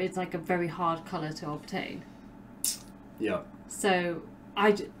it's like a very hard colour to obtain. Yep. So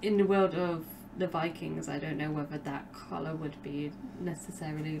in the world of the Vikings, I don't know whether that colour would be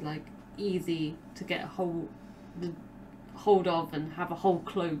necessarily like easy to get hold of and have a whole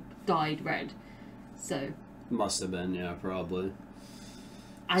cloak dyed red. So Must have been, yeah, probably.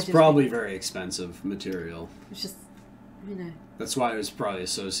 I It's just probably think very expensive material. it's just That's why it was probably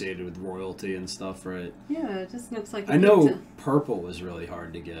associated with royalty and stuff, right? yeah, it just looks like I know purple was really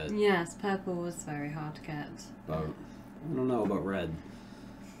hard to get, Yes, purple was very hard to get. but I don't know about red.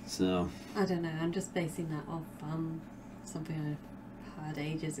 So, I don't know. I'm just basing that off something I heard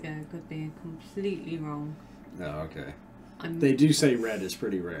ages ago. Could be completely wrong. oh, okay. I'm- They do say red is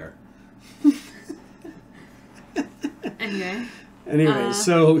pretty rare. Anyway,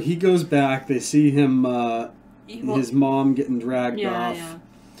 so he goes back. They see him, his mom getting dragged off. Yeah.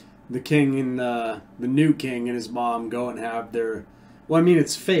 The king and the new king and his mom go and have their. Well, I mean,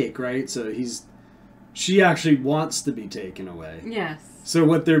 it's fake, right? So she actually wants to be taken away. Yes. So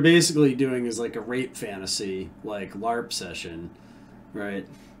what they're basically doing is like a rape fantasy, like LARP session, right?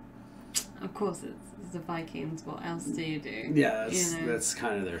 Of course, it's the Vikings. What else do you do? Yeah, that's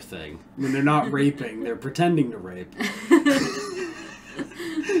kind of their thing. When they're not raping, they're pretending to rape.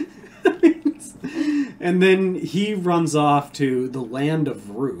 And then he runs off to the land of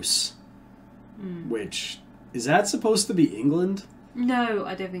Roos, which, is that supposed to be England? No,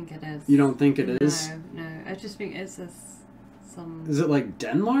 I don't think it is. You don't think it is? No. I just think it's some. Is it like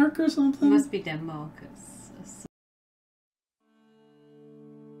Denmark or something? It must be Denmark. It's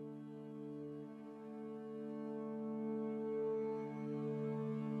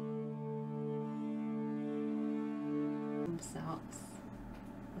south.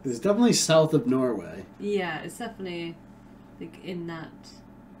 It's definitely south of Norway. Yeah, it's definitely like in that.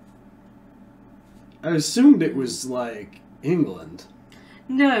 I assumed it was like England.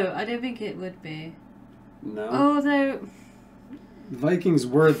 No, I don't think it would be. No. Although Vikings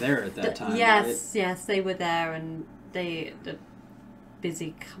were there at that time. Yes, yes, they were there, and they're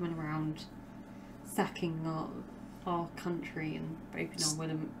busy coming around, sacking our country and raping our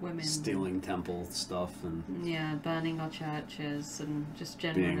women, stealing temple stuff, and burning our churches, and just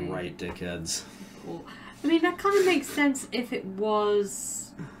generally being right dickheads. I mean, that kind of makes sense if it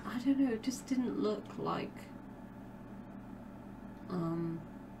was. I don't know. It just didn't look like.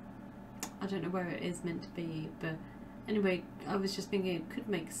 I don't know where it is meant to be, but anyway, I was just thinking it could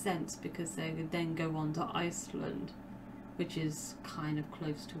make sense because they would then go on to Iceland, which is kind of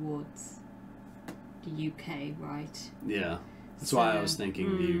close towards the UK, right? Yeah, that's why I was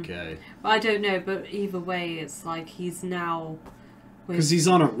thinking the UK. Well, I don't know, but either way, it's like he's now because he's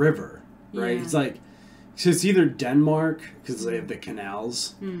on a river, right? Yeah. It's like so it's either Denmark because they have the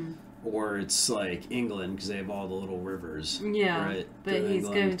canals. Or it's like England because they have all the little rivers. Yeah, right, but he's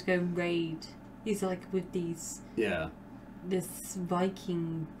going to go raid. He's like with these. Yeah. This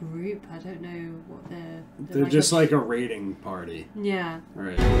Viking group. I don't know what they're. They're like just like a raiding party. Yeah.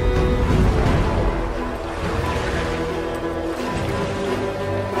 Right.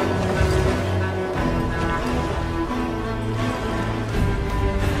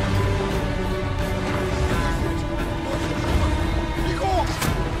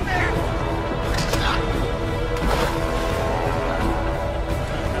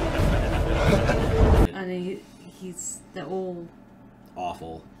 They're all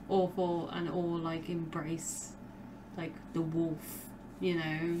awful, and all like embrace like the wolf, you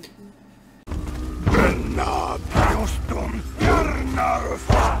know.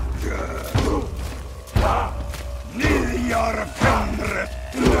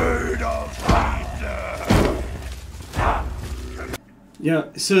 Yeah,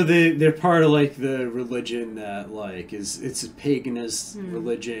 so they're part of like the religion that like it's a paganist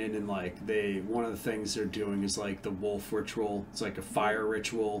religion, and like one of the things they're doing is like the wolf ritual. It's like a fire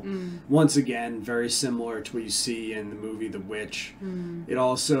ritual. Once again, very similar to what you see in the movie The Witch. It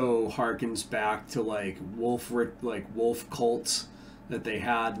also harkens back to like wolf cults that they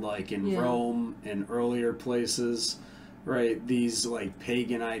had like in Rome and earlier places. Right, these like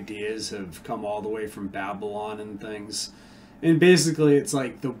pagan ideas have come all the way from Babylon and things. And basically, it's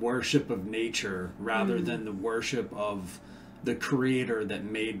like the worship of nature rather than the worship of the creator that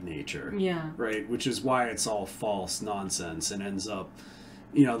made nature. Yeah. Right? Which is why it's all false nonsense and ends up,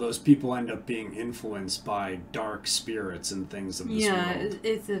 those people end up being influenced by dark spirits and things of this world. Yeah,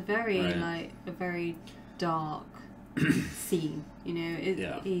 it's a very, a very dark scene,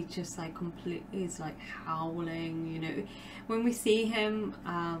 He just like he's like howling, When we see him,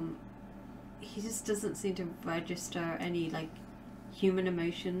 he just doesn't seem to register any like human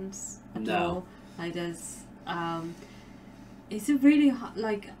emotions at all. Like there's he's a really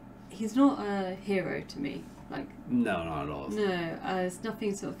he's not a hero to me. Like no, not at all. No, it's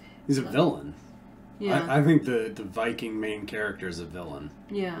nothing sort of. He's a villain. Yeah, I think the Viking main character is a villain.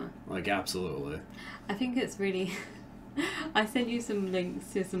 Yeah, like absolutely. I think it's really. I sent you some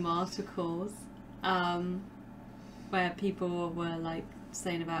links to some articles where people were like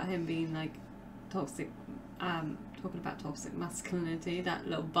saying about him being like toxic, talking about toxic masculinity, that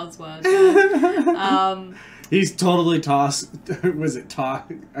little buzzword. He's totally was it I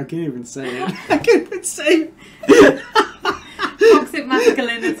can't even say it. I can't even say it. Toxic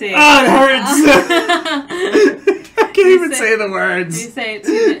masculinity. Oh, it hurts. I can't even say the words. You say it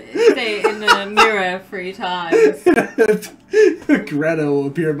in the mirror 3 times. Greta will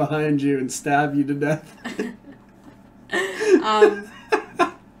appear behind you and stab you to death.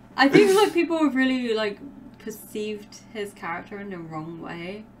 I think like people have really like perceived his character in the wrong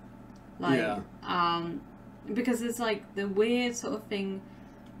way, because it's like the weird sort of thing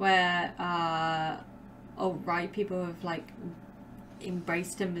where alt-right people have like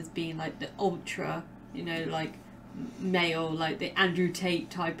embraced him as being like the ultra, like male, like the Andrew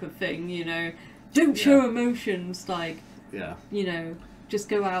Tate type of thing, don't show emotions, like just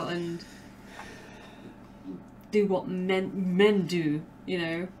go out and do what men do,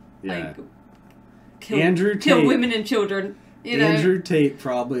 like kill women and children. Andrew Tate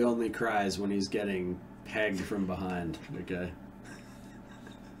probably only cries when he's getting pegged from behind. Okay.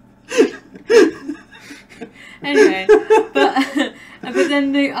 Anyway, but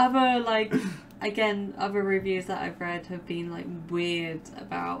then the other other reviews that I've read have been like weird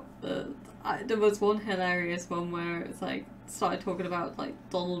about there was one hilarious one where it's like started talking about like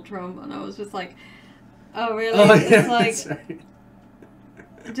Donald Trump, and I was just like, oh really? It's like right.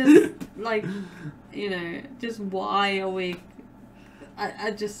 just like just why are we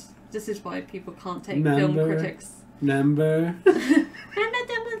I just, this is why people can't take film critics. Remember Remember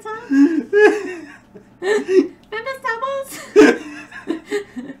Star Wars?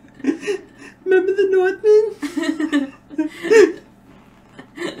 Remember the Northmen?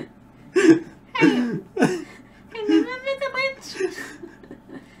 Hey, remember the witch?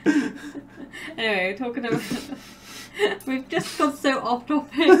 Anyway, talking about... We've just got so off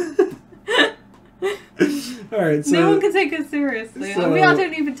topic. Alright, so... No one can take us seriously. So, we don't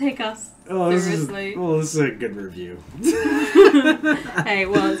even take us seriously. This is a good review. Hey,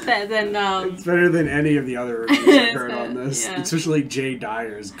 well, it's better than... It's better than any of the other reviews I've heard on this. Yeah. Especially Jay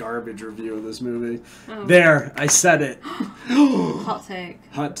Dyer's garbage review of this movie. Oh. There, I said it. Hot take.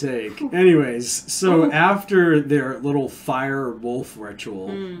 Hot take. Anyways, so after their little fire wolf ritual,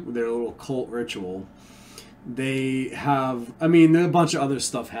 their little cult ritual, they have... I mean, a bunch of other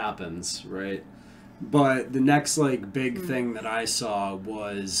stuff happens, right? But the next, like, big thing that I saw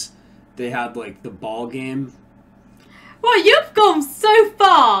was they had, like, the ball game. Well, you've gone so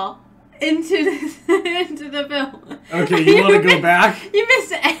far into the film. Okay, you want to go back? You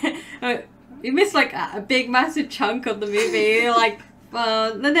missed like a big, massive chunk of the movie. You're like,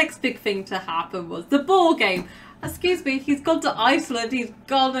 the next big thing to happen was the ball game. Excuse me, he's gone to Iceland. He's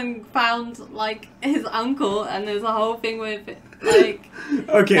gone and found like his uncle, and there's a whole thing with like.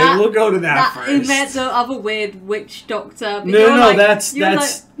 Okay, we'll go to that first. He met the other weird witch doctor. No, that's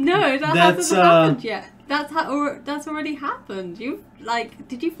no, that hasn't happened yet. That's already happened. You like,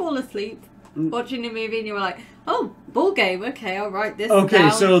 did you fall asleep watching the movie and you were like, oh, ball game? Okay, I'll write this down. Okay,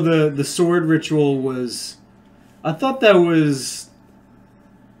 so the sword ritual was. I thought that was.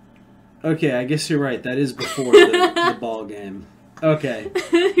 Okay, I guess you're right. That is before the ball game. Okay,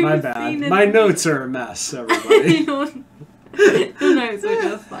 my bad. My notes are a mess, everybody. The notes are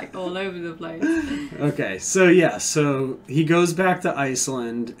just like all over the place. Okay, so yeah, so he goes back to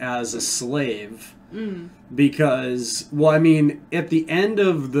Iceland as a slave because, well, I mean, at the end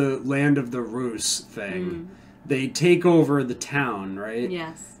of the Land of the Rus thing, they take over the town, right?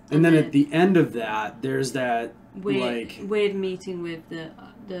 Yes. And then at the end of that, there's that weird meeting with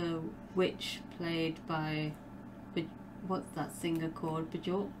the witch played by what's that singer called?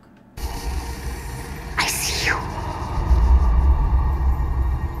 Bjork? I see you.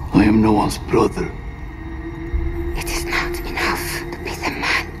 I am no one's brother. It is not enough to be the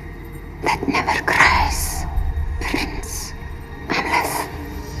man that never cries, Prince Amleth.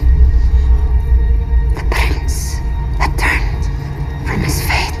 The prince that turned from his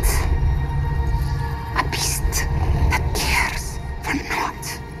fate. A beast that cares for naught.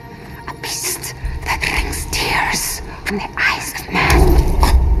 A beast that wrings tears from the eyes of man.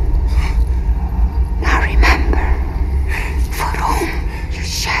 Now remember, for whom you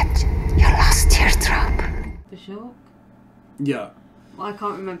shed your last teardrop. Bjork? Yeah. Well, I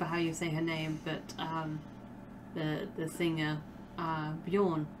can't remember how you say her name, but the singer,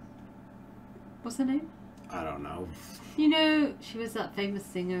 Bjorn. What's her name? I don't know. You know, she was that famous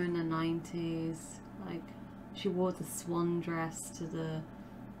singer in the 90s. Like, she wore the swan dress to the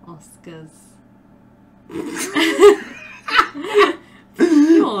Oscars.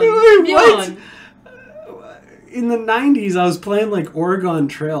 Bjorn. In the 90s, I was playing like Oregon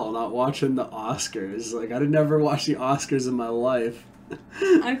Trail, not watching the Oscars. Like, I'd never watched the Oscars in my life.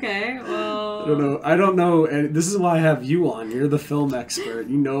 Okay, well... I don't know. And this is why I have you on. You're the film expert.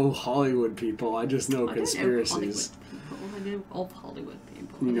 You know Hollywood people. I just know conspiracies. I know of Hollywood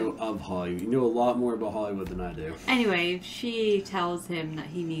people. You know of Hollywood. You know a lot more about Hollywood than I do. Anyway, she tells him that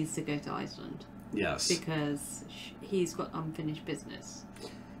he needs to go to Iceland. Yes. Because he's got unfinished business.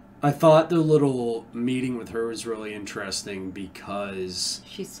 I thought the little meeting with her was really interesting because...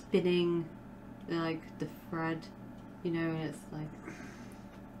 She's spinning, like, the thread, you know, and it's like...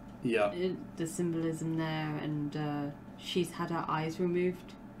 Yeah. The symbolism there, and she's had her eyes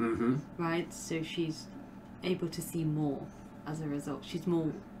removed. Mm-hmm. Right? So she's able to see more as a result. She's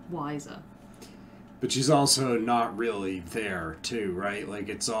more wiser. But she's also not really there, too, right? Like,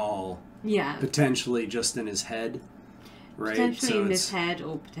 it's all potentially just in his head. Right? Potentially in his head,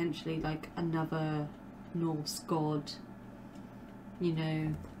 or potentially like another Norse god, you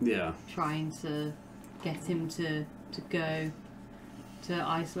know, trying to get him to go to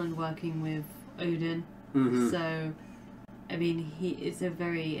Iceland working with Odin. Mm-hmm. So, I mean, it's a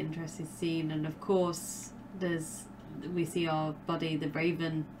very interesting scene, and of course, we see our buddy the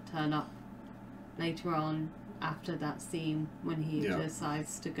Raven turn up later on after that scene when he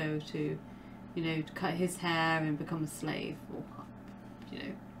decides to go to, you know, to cut his hair and become a slave, or, you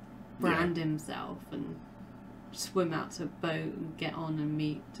know, brand himself and swim out to a boat and get on and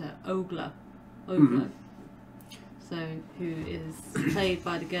meet Ogla. Mm-hmm. So, who is played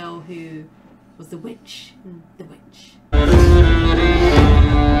by the girl who was the witch in The Witch.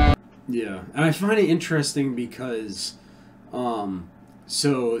 Yeah, and I find it interesting because,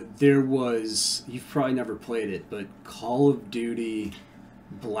 so there was, you've probably never played it, but Call of Duty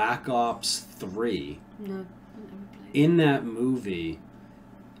Black Ops 3. No, I never played. In that movie,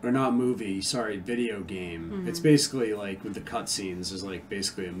 or not movie, sorry, video game, it's basically like with the cutscenes, there's like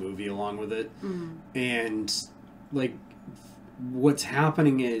basically a movie along with it. And like what's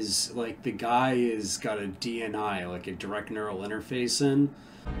happening is like the guy is got a DNI, like a direct neural interface in.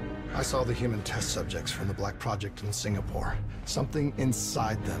 I saw the human test subjects from the Black Project in Singapore. Something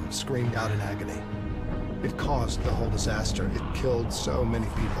inside them screamed out in agony. It caused the whole disaster. It killed so many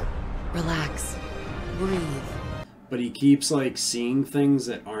people. Relax. Breathe. But he keeps like seeing things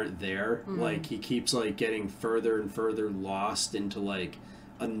that aren't there. Like he keeps like getting further and further lost into like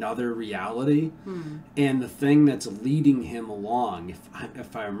another reality. And the thing that's leading him along,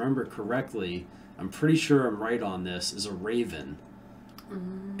 if I remember correctly, I'm pretty sure I'm right on this, is a raven.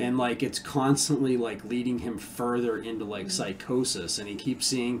 And like it's constantly like leading him further into like psychosis, and he keeps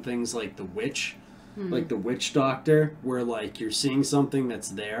seeing things like the witch, like the witch doctor, where like you're seeing something that's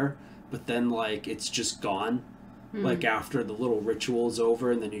there, but then like it's just gone, like after the little ritual's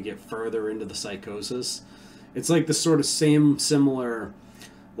over, and then you get further into the psychosis. It's like the sort of similar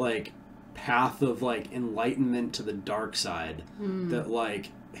like path of like enlightenment to the dark side that like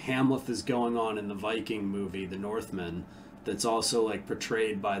Hamlet is going on in the Viking movie, The Northman. That's also like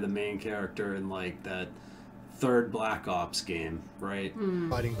portrayed by the main character in like that third Black Ops game, right?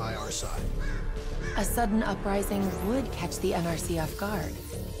 Fighting by our side. A sudden uprising would catch the NRC off guard,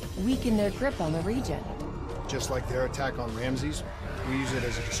 weaken their grip on the region. Just like their attack on Ramses, we use it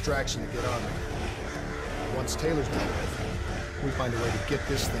as a distraction to get on them. Once Taylor's dealt with, we find a way to get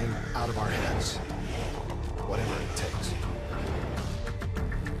this thing out of our heads. Whatever it takes.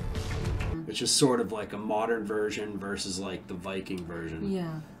 Which is sort of like a modern version versus like the Viking version.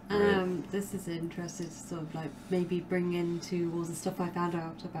 Yeah. Right. This is interesting to sort of like maybe bring into all the stuff I found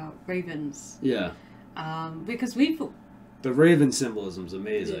out about ravens. Yeah. Because we've... The raven symbolism's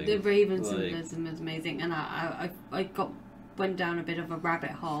amazing. The raven symbolism is amazing. And I went down a bit of a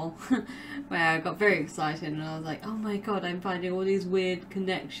rabbit hole where I got very excited and I was like, oh my god, I'm finding all these weird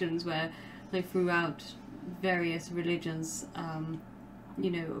connections where like throughout various religions,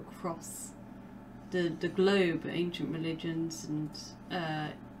 you know, across the globe, ancient religions, and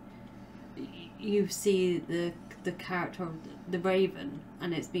you see the character of the raven,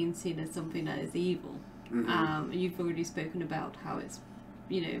 and it's being seen as something that is evil. You've already spoken about how it's,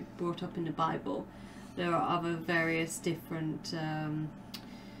 you know, brought up in the Bible. There are other various different,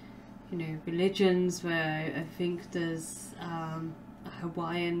 you know, religions where I think there's a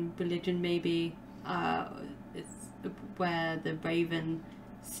Hawaiian religion maybe, it's where the raven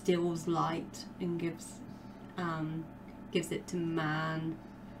steals light and gives it to man.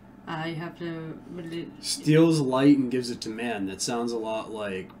 You have to steals light and gives it to man. That sounds a lot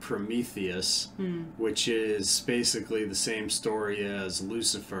like Prometheus, which is basically the same story as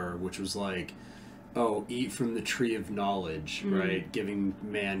Lucifer, which was like, oh, eat from the tree of knowledge, right? Giving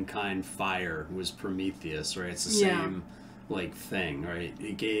mankind fire was Prometheus, right? It's the same like thing, right?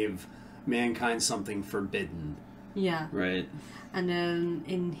 It gave mankind something forbidden. Yeah. Right. And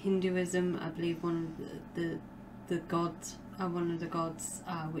in Hinduism, I believe one of the gods,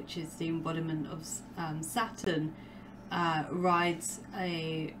 which is the embodiment of Saturn, rides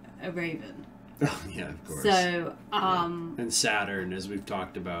a raven. Oh yeah, of course. So and Saturn, as we've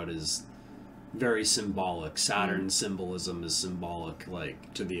talked about, is very symbolic. Saturn's symbolism is symbolic,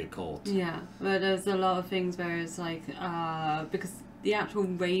 like, to the occult. Yeah, but there's a lot of things where it's like because the actual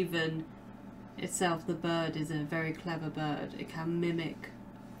raven itself, the bird, is a very clever bird. It can mimic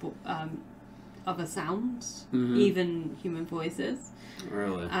other sounds, even human voices.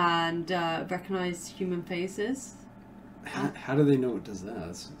 Really? And recognize human faces. How do they know it does that?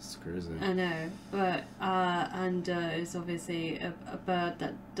 It's crazy. I know, but and it's obviously a bird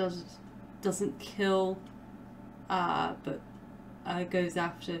that doesn't kill, but goes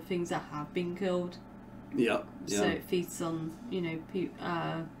after things that have been killed. Yeah. So it feeds on, you know,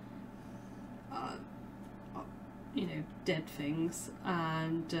 dead things,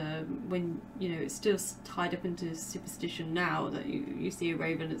 and when it's still tied up into superstition now that you see a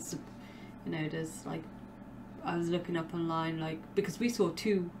raven, it's, you know, there's like, I was looking up online, like, because we saw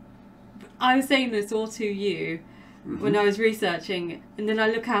I was saying this all to you when I was researching, and then I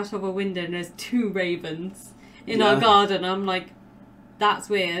look out of a window and there's 2 ravens in our garden. I'm like, that's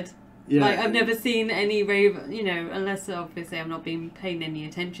weird. Yeah. Like, I've never seen any raven, you know, unless obviously I'm not being paying any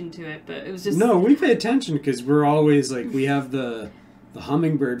attention to it, but it was just... No, we pay attention because we're always, like, we have the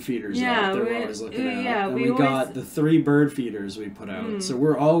hummingbird feeders out that we're always looking at. Yeah, and we we always... got the 3 bird feeders we put out. So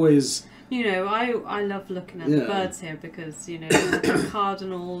we're always... You know, I love looking at the birds here because, you know, we have the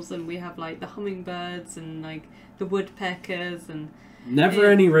cardinals and we have, like, the hummingbirds and, like, the woodpeckers and... Never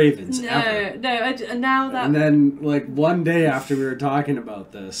any ravens, ever. Now that... And then, like, one day after we were talking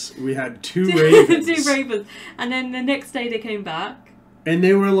about this, we had 2 ravens. 2 ravens. And then the next day they came back. And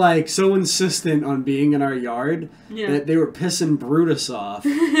they were, like, so insistent on being in our yard that they were pissing Brutus off.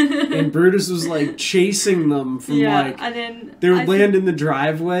 And Brutus was, like, chasing them from, like... And then they would land in the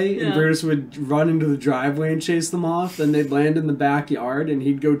driveway, and Brutus would run into the driveway and chase them off. Then they'd land in the backyard, and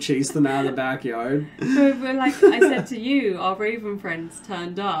he'd go chase them out of the backyard. But like I said to you, our raven friends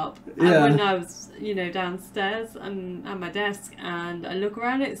turned up. And when I was, you know, downstairs and at my desk, and I look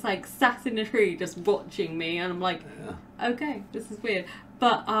around, it's like sat in a tree just watching me, and I'm like... Okay, this is weird.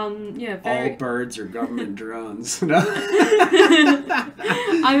 But, yeah, very... All birds are government drones. No?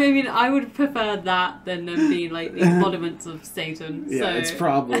 I mean, I would prefer that than them being, like, the embodiments of Satan. Yeah, so. It's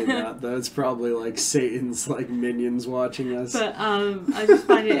probably that, though. It's probably, like, Satan's, like, minions watching us. But, I just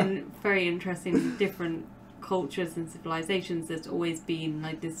find it very interesting in different cultures and civilizations. There's always been,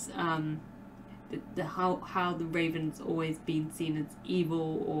 like, this, how the raven's always been seen as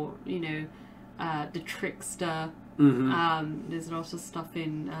evil or, you know, the trickster. There's a lot of stuff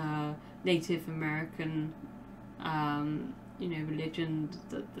in Native American, you know, religion.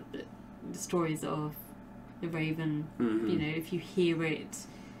 The stories of the raven. You know, if you hear it,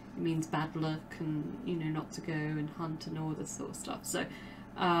 it means bad luck, and you know not to go and hunt and all this sort of stuff. So,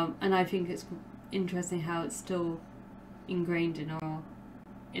 and I think it's interesting how it's still ingrained in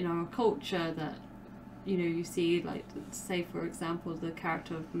our culture that. You know, you see, like, say for example, the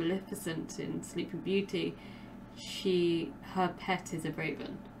character of Maleficent in Sleeping Beauty. Her pet is a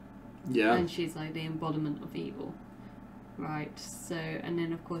raven. Yeah. And she's like the embodiment of evil, right? So, and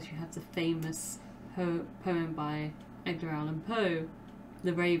then of course you have the famous poem by Edgar Allan Poe,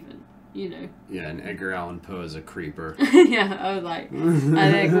 The Raven. You know. Yeah, and Edgar Allan Poe is a creeper. Yeah, I was like,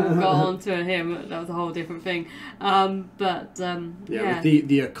 I think we'll go on to him. That was a whole different thing. But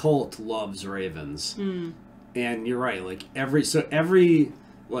the occult loves ravens, and you're right. Like every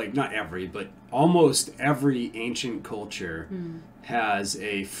like not every, but almost every ancient culture has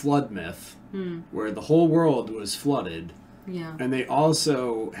a flood myth where the whole world was flooded. Yeah. And they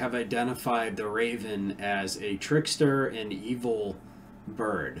also have identified the raven as a trickster and evil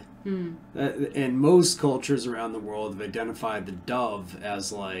bird. And most cultures around the world have identified the dove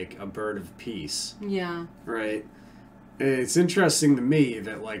as like a bird of peace. Yeah. Right? It's interesting to me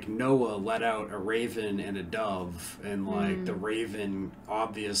that like Noah let out a raven and a dove, and like the raven,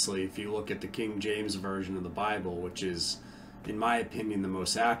 obviously, if you look at the King James version of the Bible, which is, in my opinion, the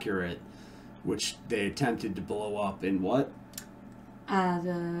most accurate, which they attempted to blow up in what?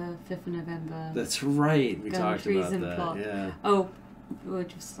 The 5th of November. That's right. We talked about that. Plot. Yeah. Oh, we're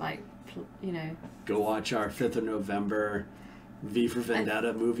just like, you know. Go watch our 5th of November V for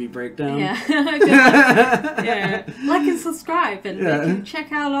Vendetta movie breakdown. Yeah. Yeah. Like and subscribe, and you can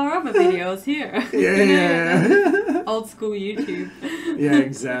check out our other videos here. Yeah. Old school YouTube. Yeah,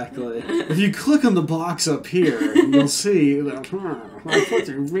 exactly. If you click on the box up here, you'll see that I put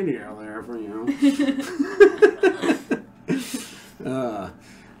the video there for you.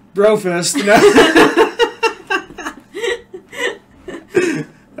 Brofist. No.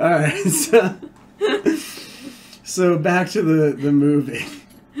 Alright, so back to the movie.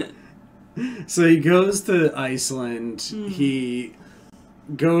 So he goes to Iceland. He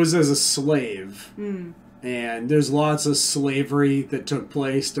goes as a slave. And there's lots of slavery that took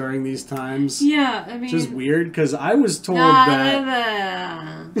place during these times. Yeah, I mean... Which is weird, because I was told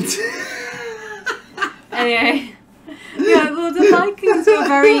that... Anyway. Yeah, well, the Vikings were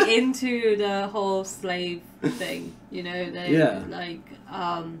very into the whole slave thing. You know, they like...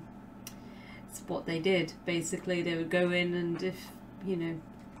 it's what they did, basically. They would go in, and if, you know,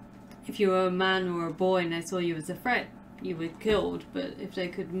 if you were a man or a boy and they saw you as a threat, you were killed. But if they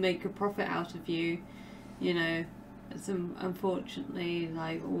could make a profit out of you... You know, it's unfortunately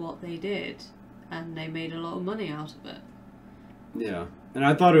like what they did, and they made a lot of money out of it. Yeah, and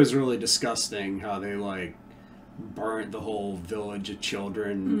I thought it was really disgusting how they like burnt the whole village of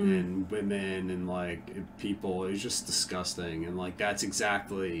children and women and like people. It was just disgusting, and like that's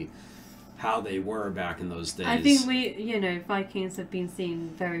exactly how they were back in those days. I think Vikings have been seen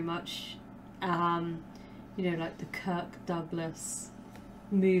very much, like the Kirk Douglas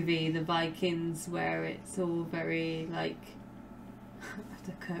movie, The Vikings, where it's all very like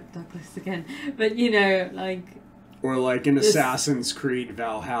Kirk Douglas again, but you know, like, or like in Assassin's Creed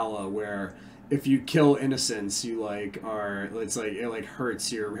Valhalla, where if you kill innocents, you like are, it's like it like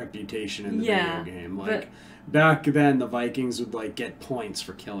hurts your reputation in the video game. Like back then, the Vikings would like get points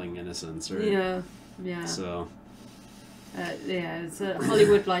for killing innocents, right? Yeah. So. So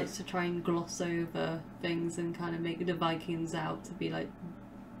Hollywood likes to try and gloss over things and kind of make the Vikings out to be like,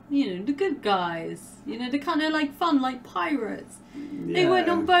 you know, the good guys. You know, they're kind of like fun, like pirates. Yeah. They went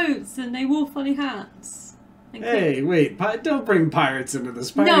on boats and they wore funny hats. Hey, wait! Don't bring pirates into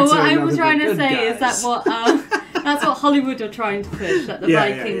this. No, what I was trying to say is that what that's what Hollywood are trying to push. That the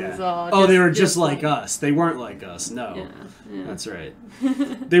Vikings are. Oh, they were just like us. They weren't like us. No, that's right.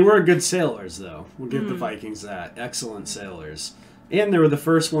 They were good sailors, though. We'll give the Vikings that. Excellent sailors, and they were the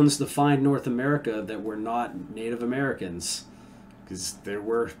first ones to find North America that were not Native Americans, because there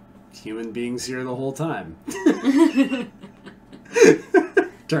were human beings here the whole time.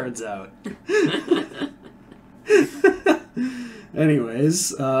 Turns out.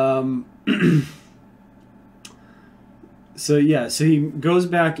 Anyways, so he goes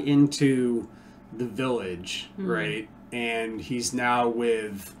back into the village, right? And he's now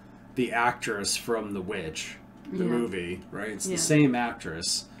with the actress from The Witch, the movie, right? It's the same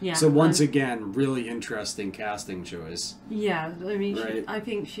actress. Yeah. So once again, really interesting casting choice. Yeah, I mean, I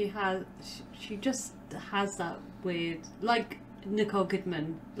think she just has that weird, like Nicole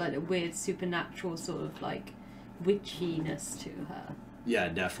Kidman, like a weird supernatural sort of like witchiness to her. Yeah,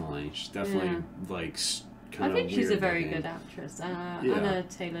 definitely. She's definitely like kind of. I think she's a very good actress. Anna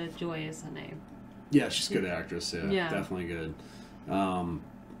Taylor-Joy is her name. Yeah, she's a good actress. Yeah, definitely good.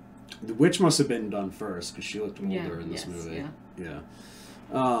 The Witch must have been done first because she looked older in this movie. Yeah.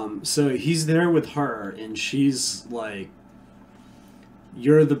 So he's there with her, and she's like,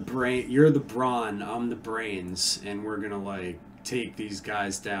 "You're the brain. You're the brawn. I'm the brains, and we're gonna like take these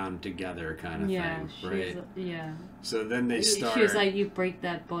guys down together," kind of thing, right? So then they start. She was like, "You break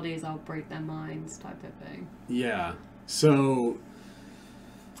their bodies, I'll break their minds," type of thing. Yeah. So.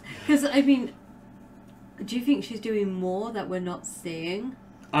 Because I mean, do you think she's doing more that we're not seeing?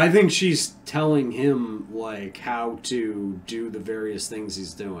 I think she's telling him like how to do the various things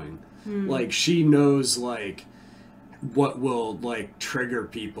he's doing. Like she knows like what will like trigger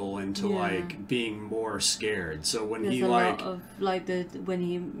people into like being more scared. So when there's he a like lot of like when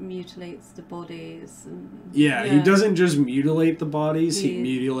he mutilates the bodies and he doesn't just mutilate the bodies, he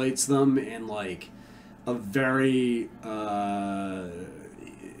mutilates them in like a very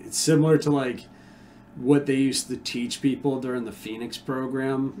it's similar to like what they used to teach people during the Phoenix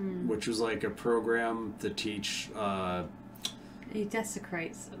program, which was like a program to teach he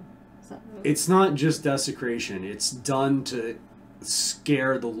desecrates them. It's not just desecration. It's done to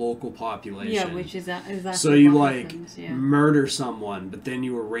scare the local population. Yeah, which is exactly so you what like happens, murder someone, but then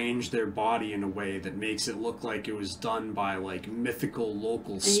you arrange their body in a way that makes it look like it was done by like mythical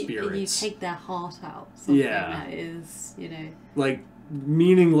local spirits. And you take their heart out. Something that is, you know, like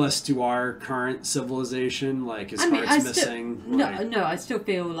meaningless to our current civilization. Like his heart's missing. No, I still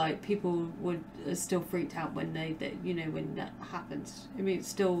feel like people are still freaked out when they you know, when that happens. I mean, it's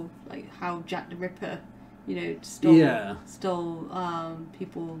still like how Jack the Ripper, you know, stole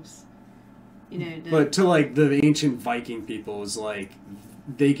people's, you know. But to like the ancient Viking people, was like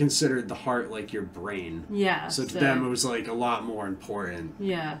they considered the heart like your brain. Yeah. So to them, it was like a lot more important.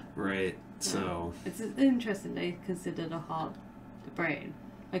 Yeah. Right. So it's interesting they consider the heart the brain.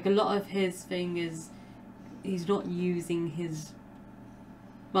 Like a lot of his thing is he's not using his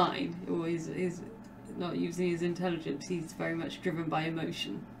mind, or he's not using his intelligence. He's very much driven by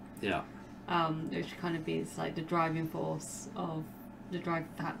emotion. Yeah. Which kind of is like the driving force of the driving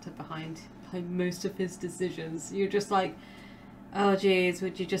factor behind most of his decisions. You're just like, oh geez,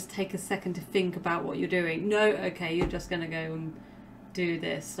 would you just take a second to think about what you're doing? No, okay, you're just gonna go and do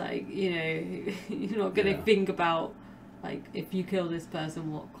this. Like, you know, you're not gonna think about like if you kill this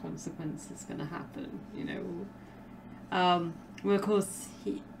person, what consequence is gonna happen? You know. Well, of course,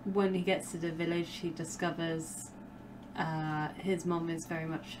 when he gets to the village, he discovers his mom is very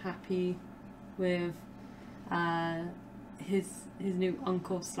much happy with his new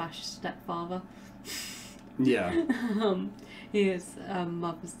uncle / stepfather. Yeah. His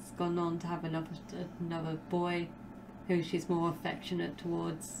mother's gone on to have another boy who she's more affectionate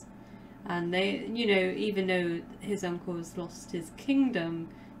towards, and they, you know, even though his uncle has lost his kingdom,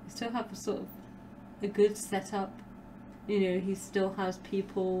 they still have a sort of a good setup. You know, he still has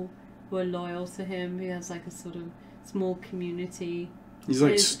people who are loyal to him. He has like a sort of small community. He's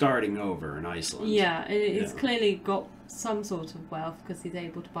like starting over in Iceland. Yeah, and he's clearly got some sort of wealth because he's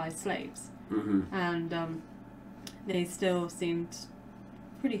able to buy slaves. Mm-hmm. And they still seemed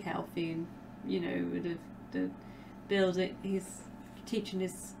pretty healthy, and with the building.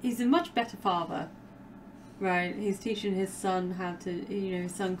 He's a much better father, right? He's teaching his son how to.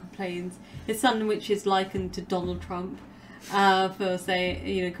 His son complains. His son, which is likened to Donald Trump, for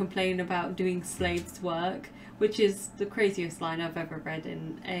complaining about doing slaves' work, which is the craziest line I've ever read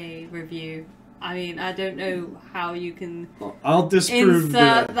in a review. I mean, I don't know how you can I'll disprove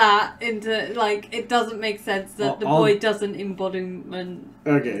insert that into, it doesn't make sense that the boy doesn't embodiment.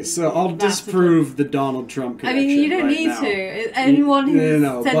 Okay, so I'll disprove the Donald Trump connection. I mean, you don't right need now. to. Anyone who's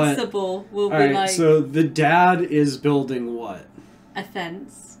but- sensible will all be right, like... so the dad is building what? a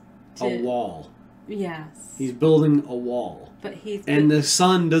fence. A wall. Yes. He's building a wall. But he's... And the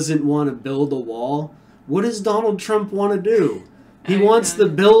son doesn't want to build a wall. What does Donald Trump want to do? He wants to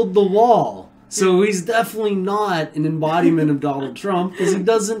build the wall. So he's definitely not an embodiment of Donald Trump because he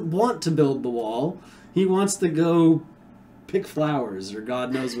doesn't want to build the wall. He wants to go pick flowers, or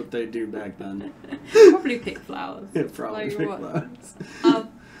God knows what they do back then. Probably pick flowers. Yeah, probably pick flowers.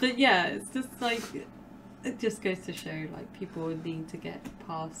 But yeah, it's just it just goes to show people need to get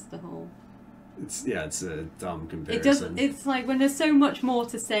past the whole... It's a dumb comparison. It doesn't. It's when there's so much more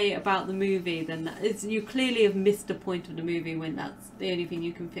to say about the movie than that. You clearly have missed the point of the movie when that's the only thing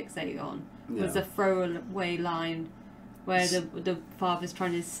you can fixate on. Was a throwaway line where the father's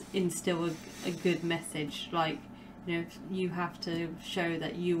trying to instill a good message, you have to show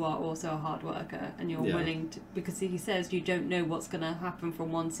that you are also a hard worker and you're willing to, because he says you don't know what's going to happen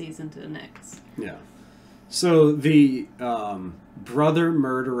from one season to the next. Yeah. So the brother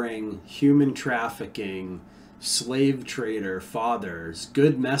murdering, human trafficking, slave trader father's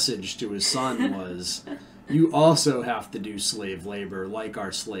good message to his son was, you also have to do slave labor like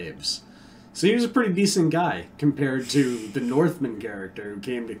our slaves. So he was a pretty decent guy compared to the Northman character who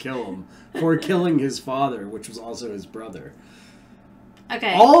came to kill him for killing his father, which was also his brother.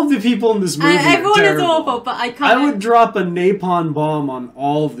 Okay. All of the people in this movie everyone are is terrible. awful, but I can't... I would drop a napalm bomb on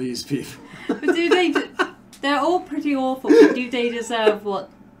all of these people. But do they... They're all pretty awful, but do they deserve what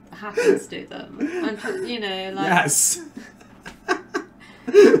happens to them? Yes.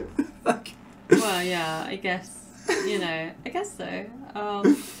 Well, yeah, I guess. I guess so.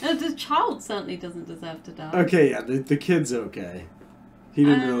 The child certainly doesn't deserve to die. Okay, yeah, the kid's okay. He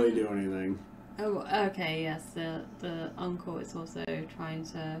didn't really do anything. Oh, okay, yes. The uncle is also trying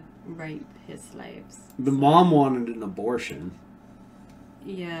to rape his slaves. The mom wanted an abortion.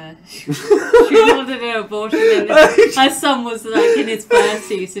 Yeah. She wanted an abortion, and her son was in his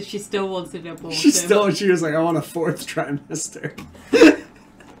first year, so she still wants an abortion. She was like, I want a fourth trimester.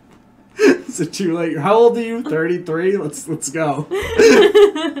 Is it too late? How old are you? 33? Let's go.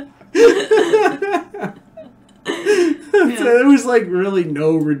 There was really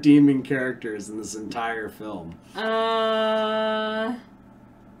no redeeming characters in this entire film.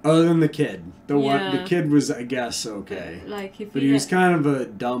 Other than the kid. The kid was, I guess, okay. But he was kind of a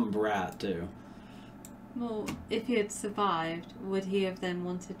dumb brat too. Well, if he had survived, would he have then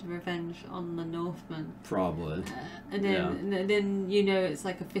wanted revenge on the Northmen? Probably. And then it's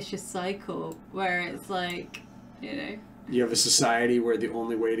like a vicious cycle where it's You have a society where the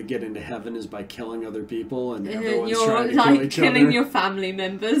only way to get into heaven is by killing other people, and everyone's you're trying to kill each killing other. your family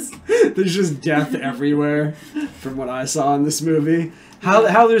members. There's just death everywhere, from what I saw in this movie.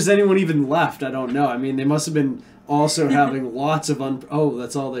 How there's anyone even left, I don't know. I mean, they must have been also having lots of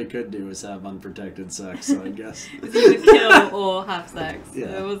that's all they could do is have unprotected sex, so I guess. It's either kill or have sex. Yeah.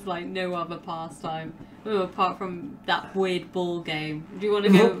 There was no other pastime. Apart from that weird ball game. Do you want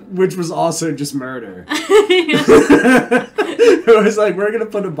to go? Which was also just murder. It was we're going to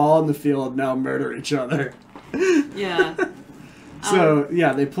put a ball in the field and now murder each other. Yeah. So,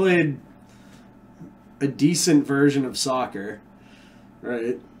 they played a decent version of soccer,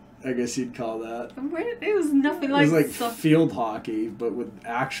 right? I guess you'd call that. It was nothing like... It was field hockey, but with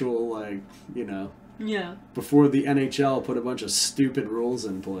actual, Yeah. Before the NHL put a bunch of stupid rules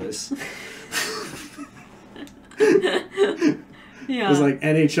in place. Yeah. It was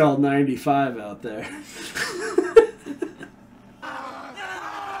NHL 95 out there.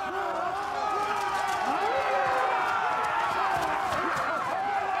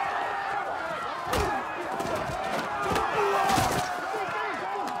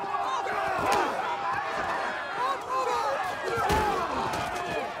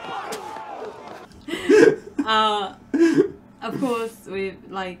 Of course, we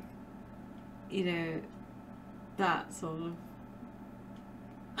that sort of.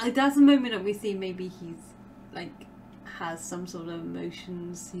 That's a moment that we see. Maybe he's has some sort of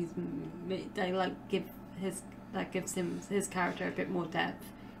emotions. Gives him his character a bit more depth.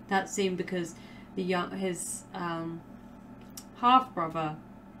 That scene because his half brother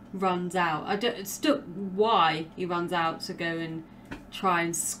runs out. I don't still why he runs out to go and try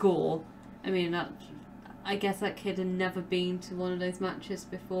and score. I mean, I guess that kid had never been to one of those matches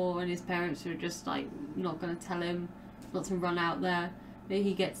before, and his parents were just like not going to tell him not to run out there.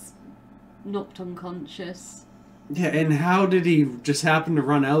 He gets knocked unconscious. Yeah, and how did he just happen to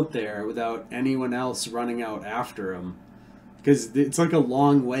run out there without anyone else running out after him? Because it's like a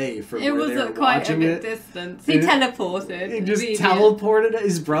long way from where they were quite watching a it. bit distance. He teleported. He just teleported.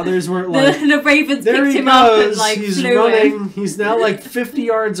 His brothers weren't like... the Ravens there picked he him goes. up and like He's flew running. him. He's now like 50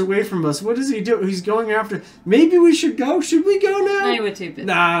 yards away from us. What does he do? He's going after... Maybe we should go. Should we go now? No, we're too busy.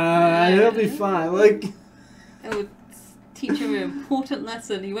 Nah, he'll be fine. Like... It would teach him an important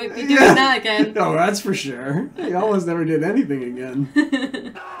lesson. He won't be doing that again. Oh, that's for sure. He almost never did anything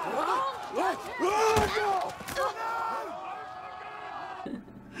again.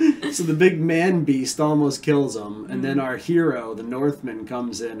 So the big man beast almost kills him, and then our hero, the Northman,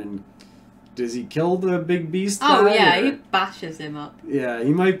 comes in and... Does he kill the big beast guy? Oh, yeah, or... he bashes him up. Yeah,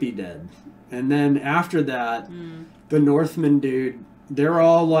 he might be dead. And then after that, the Northman dude, they're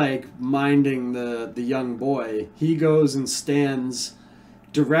all like minding the young boy. He goes and stands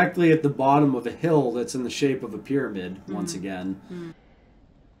directly at the bottom of a hill that's in the shape of a pyramid, once again.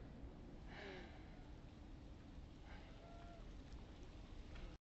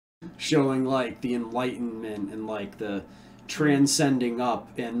 Showing like the enlightenment and like the transcending up.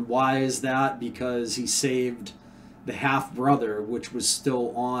 And why is that? Because he saved the half-brother, which was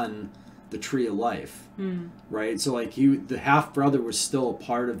still on the Tree of Life, right? So like the half-brother was still a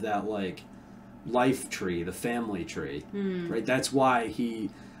part of that like life tree, the family tree, right? That's why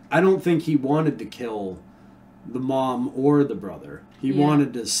I don't think he wanted to kill the mom or the brother. He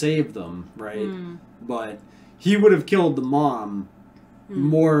wanted to save them, right? But he would have killed the mom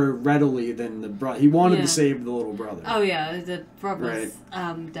more readily than the brother. He wanted to save the little brother. Oh yeah, the brother's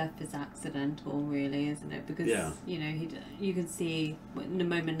death is accidental, really, isn't it? Because you know you can see in the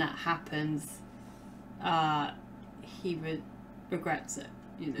moment that happens, he regrets it.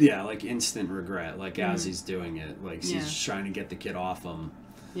 You know? Yeah, like instant regret, like as he's doing it, like he's trying to get the kid off him.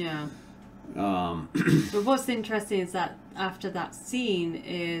 Yeah. But what's interesting is that after that scene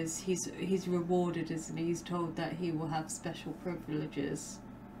is he's rewarded, isn't he? He's told that he will have special privileges.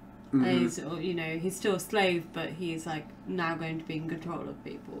 And he's, you know, he's still a slave, but he's like now going to be in control of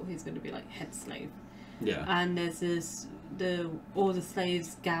people. He's going to be like head slave. Yeah. And there's all the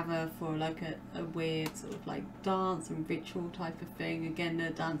slaves gather for like a weird sort of like dance and ritual type of thing. Again,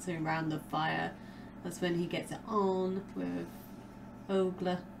 they're dancing around the fire. That's when he gets it on with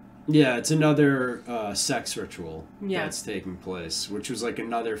Ogla. Yeah, it's another sex ritual that's taking place, which was like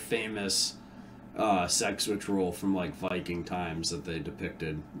another famous sex ritual from like Viking times that they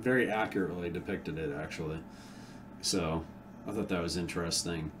depicted. Very accurately depicted it, actually. So I thought that was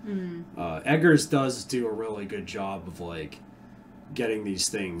interesting. Eggers does do a really good job of like getting these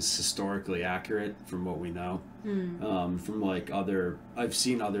things historically accurate from what we know. From like I've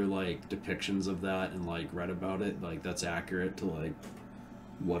seen other like depictions of that and like read about it. Like that's accurate to like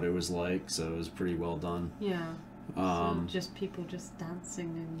what it was like, so it was pretty well done. Yeah. So just people just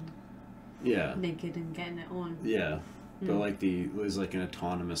dancing and naked and getting it on. Yeah. But like it was like an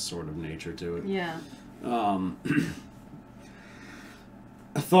autonomous sort of nature to it. Yeah. I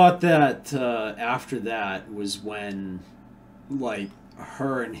thought that after that was when like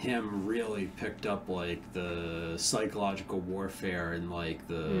her and him really picked up like the psychological warfare and like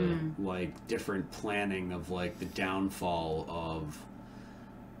the like different planning of like the downfall of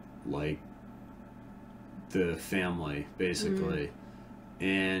like the family, basically.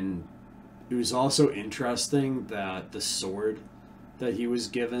 And it was also interesting that the sword that he was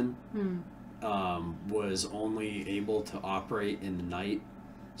given was only able to operate in the night.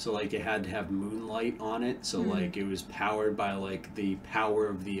 So like it had to have moonlight on it, so like it was powered by like the power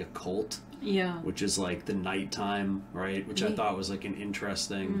of the occult, which is like the nighttime, right? Which I thought was like an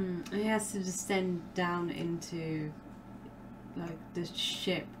interesting. He has to descend down into like the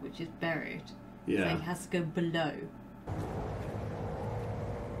ship, which is buried. Yeah. So he has to go below.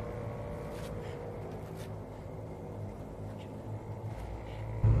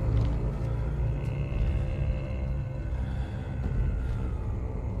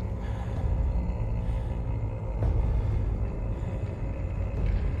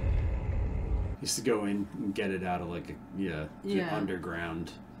 He used to go in and get it out of like the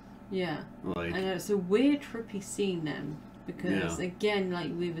underground. Yeah. Like, I know, it's a weird trippy scene then. Because again,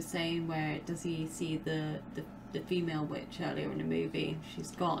 like we were saying, where does he see the female witch earlier in the movie?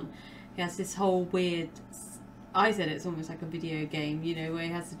 She's gone. He has this whole weird. I said it's almost like a video game, you know, where he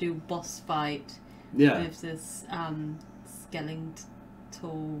has to do a boss fight with this skeleton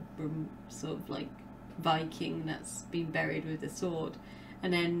tall sort of like Viking that's been buried with a sword,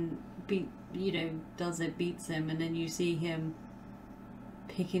 and then beats him, and then you see him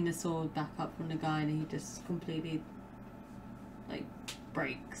picking the sword back up from the guy, and he just completely like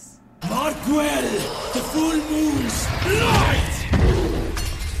breaks. Mark well the full moon's light!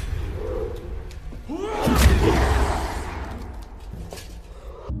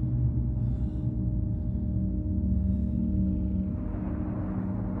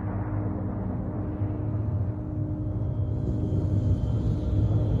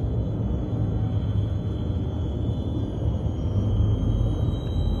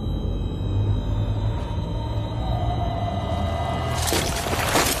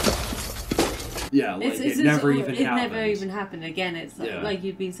 Yeah, like it never even happened. It never even happened. Again, it's like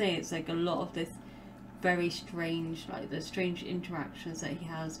you've been saying, it's like a lot of this very strange, like the strange interactions that he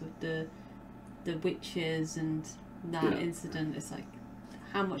has with the witches and that incident. It's like,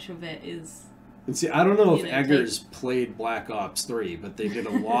 how much of it is... And see, I don't know if Eggers played Black Ops 3, but they did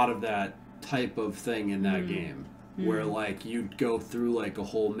a lot of that type of thing in that game. Where, like, you'd go through, like, a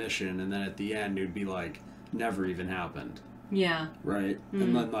whole mission, and then at the end, it'd be like, never even happened. Yeah. Right?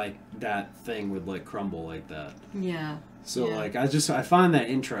 And then, like, that thing would, like, crumble like that. Yeah. So, like, I find that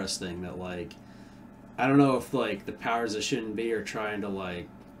interesting that, like, I don't know if, like, the powers that shouldn't be are trying to, like,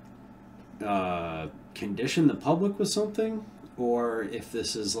 condition the public with something, or if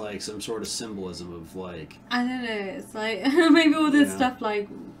this is, like, some sort of symbolism of, like... I don't know, it's like, maybe all this stuff, like,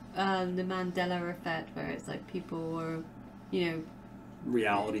 the Mandela effect, where it's like people were,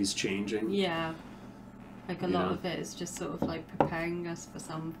 reality's changing. Yeah. Like a lot of it is just sort of like preparing us for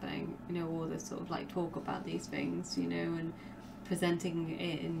something, all this sort of like talk about these things, and presenting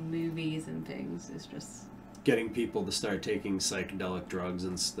it in movies and things is just... Getting people to start taking psychedelic drugs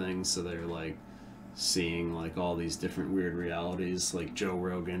and things, so they're like seeing like all these different weird realities, like Joe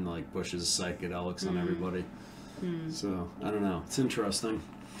Rogan like pushes psychedelics on everybody. So, I don't know. It's interesting.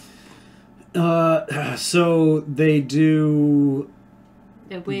 So they do...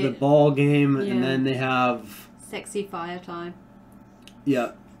 the ball game, and then they have... Sexy fire time.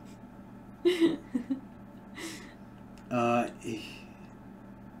 Yeah.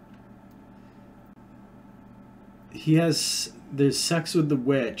 There's sex with the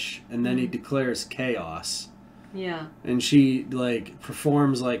witch, and then he declares chaos. Yeah. And she, like,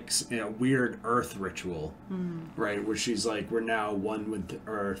 performs, like, a weird earth ritual, right? Where she's like, we're now one with the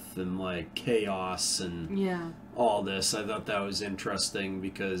earth, and, like, chaos, and all this. I thought that was interesting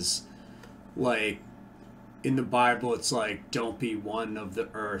because, like, in the Bible, it's like, don't be one of the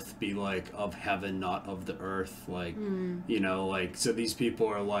earth, be, like, of heaven, not of the earth. Like, like, so these people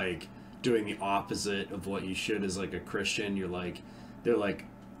are, like, doing the opposite of what you should as, like, a Christian. You're, like, they're, like,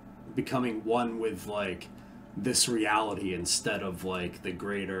 becoming one with, like, this reality instead of like the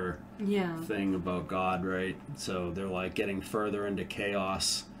greater thing about God, right? So they're like getting further into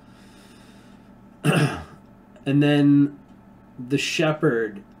chaos. And then the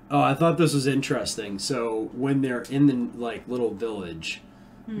shepherd, I thought this was interesting. So when they're in the like little village,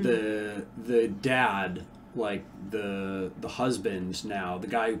 the dad, like the husband now, the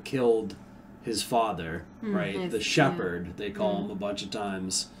guy who killed his father, right? The shepherd, they call him a bunch of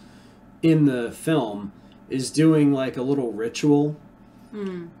times in the film, is doing like a little ritual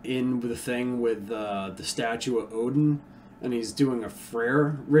in the thing with the statue of Odin, and he's doing a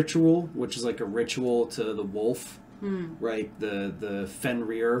Freyr ritual, which is like a ritual to the wolf, right? The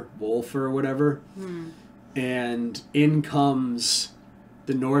Fenrir wolf or whatever. And in comes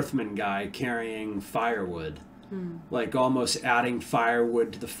the Northman guy carrying firewood, like almost adding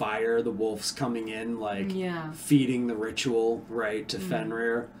firewood to the fire. The wolf's coming in, like feeding the ritual, right, to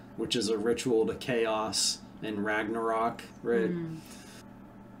Fenrir, which is a ritual to chaos and Ragnarok, right?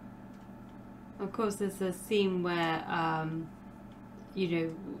 Of course, there's a scene where,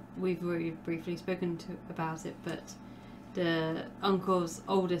 we've already briefly spoken about it, but the uncle's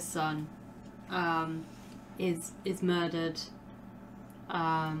oldest son is murdered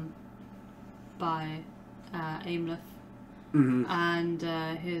by Aimleth, and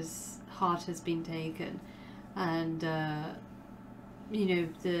his heart has been taken, and the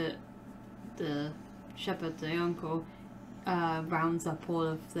shepherd, the uncle, rounds up all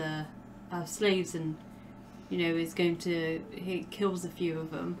of the slaves, and he kills a few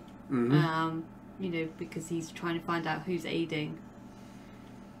of them, because he's trying to find out who's aiding,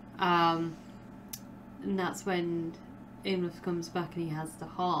 and that's when Aimleth comes back and he has the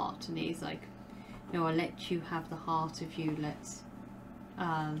heart, and he's like, I'll let you have the heart if you let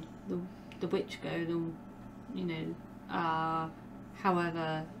the witch go.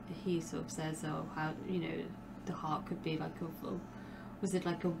 However, he sort of says, how the heart could be like of was it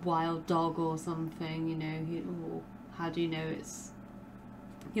like a wild dog or something? You know, or how do you know it's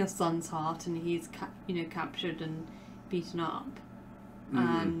your son's heart, and he's captured and beaten up,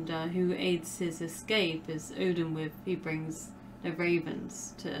 and who aids his escape is Odin. He brings the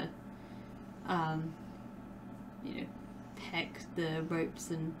ravens to, peck the ropes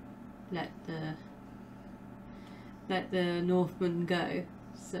and let the Northmen go.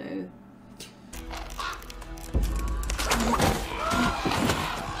 So.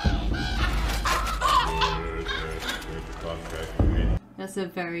 That's a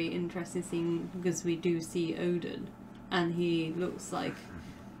very interesting scene because we do see Odin, and he looks like,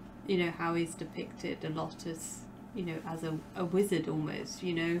 how he's depicted a lot as, as a wizard almost,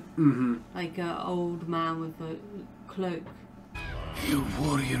 like an old man with a cloak. You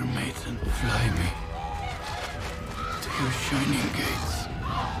warrior maiden, fly me to your shining gates.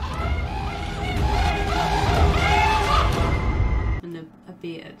 And a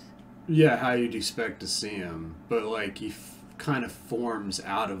beard. Yeah, how you'd expect to see him, but like he kind of forms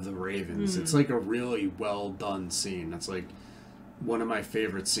out of the ravens. It's like a really well done scene. It's like one of my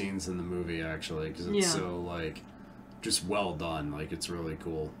favorite scenes in the movie, actually, because it's so like just well done. Like it's really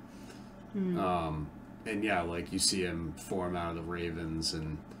cool. And yeah, like you see him form out of the ravens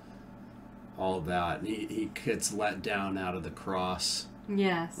and all of that. And he gets let down out of the cross.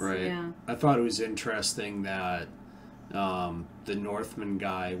 Yes. Right. Yeah. I thought it was interesting that the Northman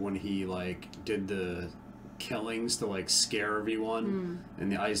guy, when he like did the killings to like scare everyone in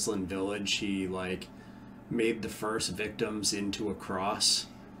the Iceland village, he like made the first victims into a cross,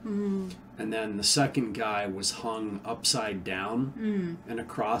 and then the second guy was hung upside down in a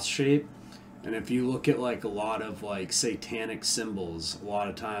cross shape. And if you look at like a lot of like satanic symbols, a lot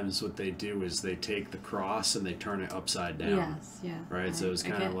of times what they do is they take the cross and they turn it upside down. Yes. Yeah. Right. So it's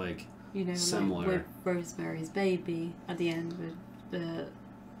kind of like similar. Like with Rosemary's Baby at the end, with the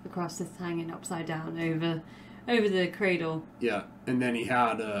cross is hanging upside down over the cradle. Yeah, and then he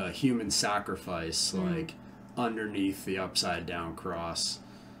had a human sacrifice like underneath the upside down cross,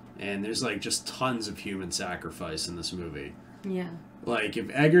 and there's like just tons of human sacrifice in this movie. Yeah. Like if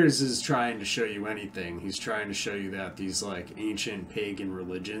Eggers is trying to show you anything, he's trying to show you that these like ancient pagan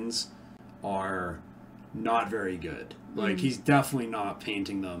religions are not very good. Like he's definitely not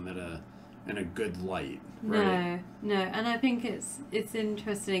painting them in a good light. Right? No, and I think it's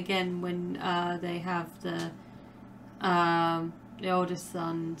interesting again when they have the oldest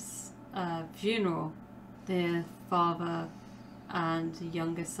son's funeral. The father and the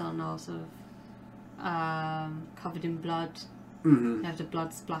youngest son are sort of covered in blood. They have the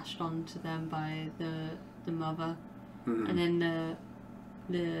blood splashed onto them by the mother, and then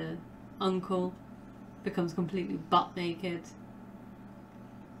the uncle becomes completely butt naked.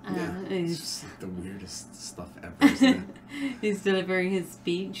 It's just like the weirdest stuff ever, isn't it? He's delivering his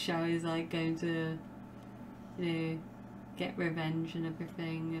speech, how he's like going to, get revenge and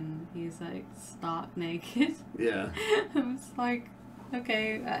everything, and he's like stark naked. Yeah. I was like,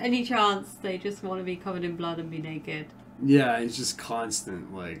 okay, any chance they just want to be covered in blood and be naked. Yeah, it's just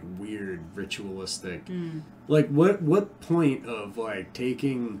constant, like, weird, ritualistic. Like, what point of, like,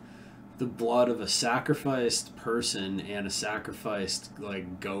 taking the blood of a sacrificed person and a sacrificed,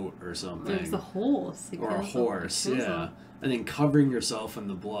 like, goat or something. It was a horse. Or a horse, yeah. And then covering yourself in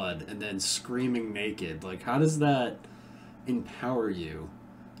the blood and then screaming naked. Like, how does that empower you?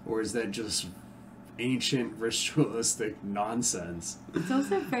 Or is that just ancient ritualistic nonsense? It's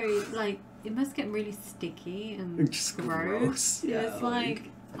also very, like, it must get really sticky and just gross. Yeah, it's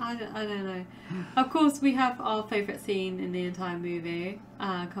like I don't know. Of course, we have our favourite scene in the entire movie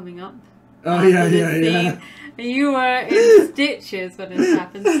coming up. Oh yeah. You were in stitches when it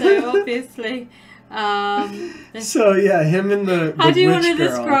happened, so obviously. So yeah, him and the how do you want to girl.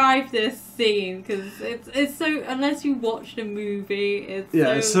 describe this scene? Because it's so, unless you watch the movie, it's you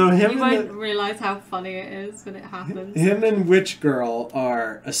won't realise how funny it is when it happens. Him and Witch Girl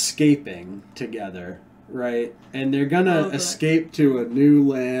are escaping together, right? And they're gonna escape to a new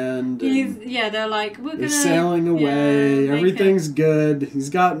land. They're like, they're sailing away. Everything's good.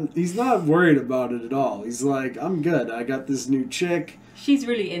 He's not worried about it at all. He's like, I'm good. I got this new chick. She's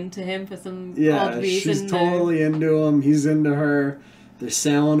really into him for some odd reason. She's totally into him. He's into her. They're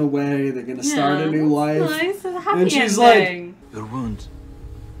sailing away. They're gonna start a new life. Nice. A happy and she's ending. Like, your wounds.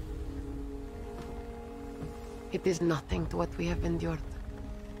 It is nothing to what we have endured.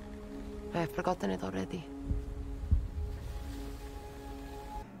 I have forgotten it already.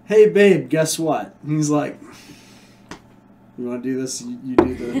 Hey babe, guess what? And he's like, you want to do this? You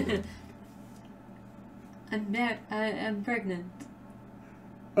do the. I'm pregnant.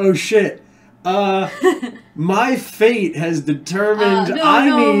 Oh shit! My fate has determined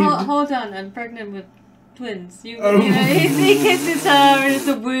Hold on, I'm pregnant with twins. You know, he kisses her and it's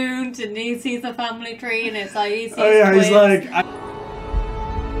a wound and he sees a family tree and it's like he sees twins. He's like...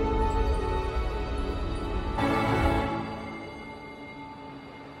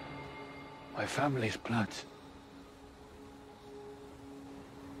 My family's blood.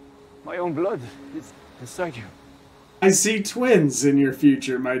 My own blood is inside you. I see twins in your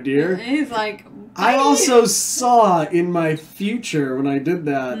future, my dear. He's like... I also saw in my future, when I did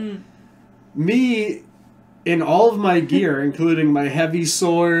that, me in all of my gear, including my heavy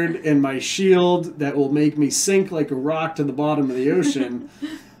sword and my shield that will make me sink like a rock to the bottom of the ocean.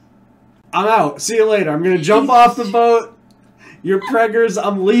 I'm out. See you later. I'm going to jump off the boat. You're preggers.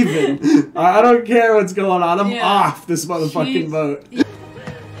 I'm leaving. I don't care what's going on. I'm off this motherfucking boat.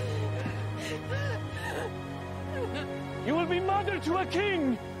 You will be mother to a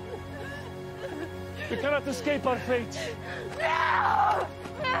king. We cannot escape our fate. Yeah,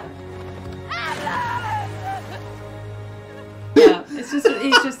 it's just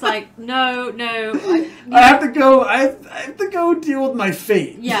he's just like no. I have to go. I have to go deal with my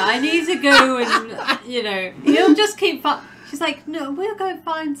fate. Yeah, I need to go, and he'll just keep. She's like, no, we'll go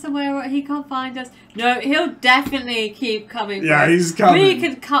find somewhere where he can't find us. No, he'll definitely keep coming. Yeah, he's coming. We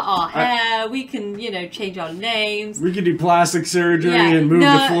can cut our hair. We can, change our names. We can do plastic surgery and move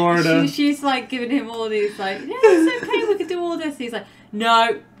to Florida. She's like giving him all these like, yeah, it's okay. We can do all this. He's like,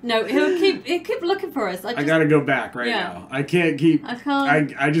 no. He'll keep looking for us. I gotta go back now. I can't keep.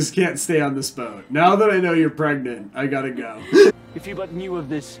 I just can't stay on this boat. Now that I know you're pregnant, I gotta go. If he but knew of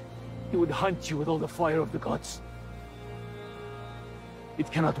this, he would hunt you with all the fire of the gods. It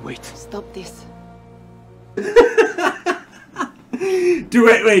cannot wait. Stop this.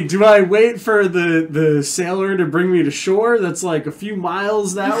 Do I wait for the sailor to bring me to shore? That's like a few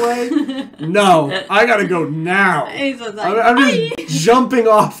miles that way. No, I gotta go now. I'm just jumping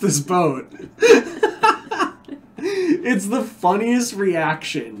off this boat. It's the funniest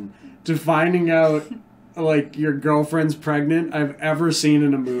reaction to finding out like your girlfriend's pregnant I've ever seen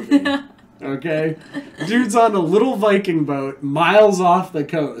in a movie. Okay? Dude's on a little Viking boat miles off the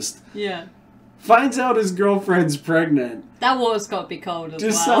coast. Yeah. Finds out his girlfriend's pregnant. That water's got to be cold as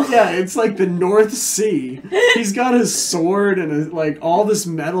well. It's like the North Sea. He's got his sword and all this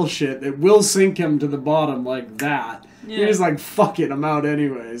metal shit that will sink him to the bottom like that. Yeah. He's like, fuck it, I'm out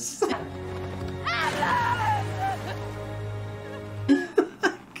anyways.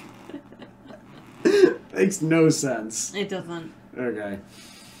 Makes no sense. It doesn't. Okay.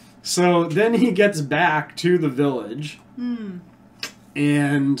 So then he gets back to the village, and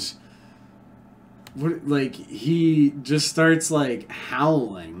he just starts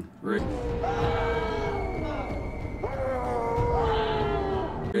howling, right?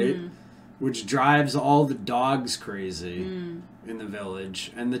 Which drives all the dogs crazy in the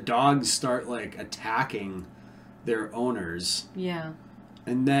village, and the dogs start attacking their owners. Yeah.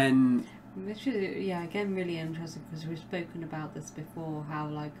 And then, which is again really interesting because we've spoken about this before,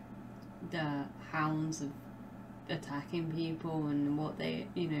 how the hounds of attacking people and what they,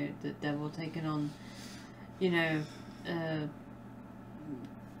 the devil taking on, black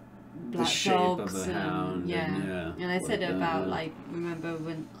the shape dogs of the hound. And I said about remember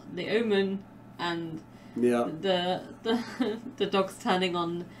when the Omen and the dogs turning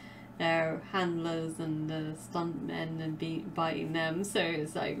on their handlers and the stuntmen and biting them, so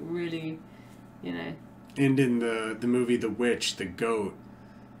it's really, And in the movie The Witch, the goat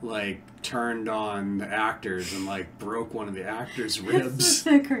turned on the actors and broke one of the actors' ribs. It's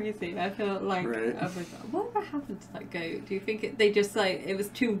so crazy. I feel like right? Whatever happened to that goat? Do you think they just it was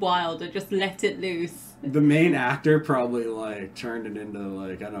too wild? They just let it loose. The main actor probably turned it into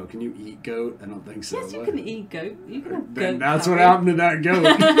I don't know. Can you eat goat? I don't think so. Yes, you can eat goat. You can have then goat. That's curry. what happened to that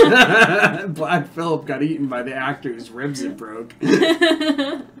goat. Black Phillip got eaten by the actor whose ribs it broke.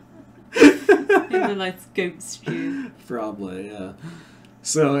 In a nice goat stew. Probably, yeah.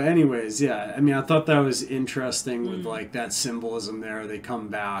 So anyways, I mean, I thought that was interesting with that symbolism there. They come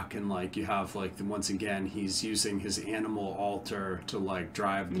back and you have once again he's using his animal altar to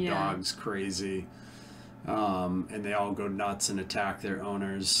drive the dogs crazy. And they all go nuts and attack their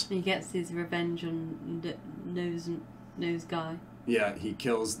owners. He gets his revenge on the nose guy. Yeah, he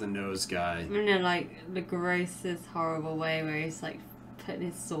kills the nose guy. The grossest, horrible way where he's putting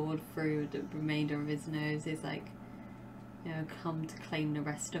his sword through the remainder of his nose. He's come to claim the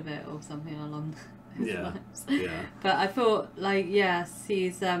rest of it or something along those lines. Yeah. But I thought, yes,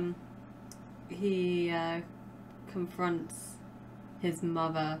 he confronts his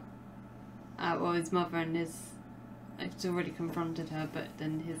mother, his mother and his it's already confronted her, but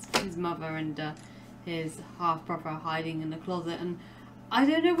then his mother and his half brother are hiding in the closet, and I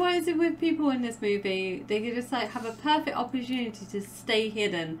don't know what is it with people in this movie. They could just like have a perfect opportunity to stay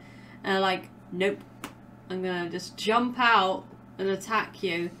hidden, and like, nope, I'm gonna just jump out and attack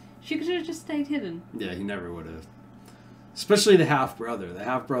you. She could have just stayed hidden. Yeah, he never would have. Especially the half-brother. The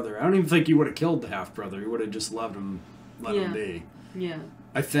half-brother, I don't even think he would have killed the half-brother. He would have just let him be. Yeah.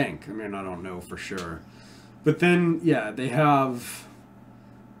 I think. I mean, I don't know for sure. But then, yeah, they have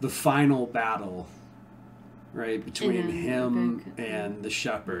the final battle, right, between him and the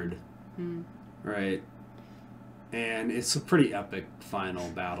shepherd, right? And it's a pretty epic final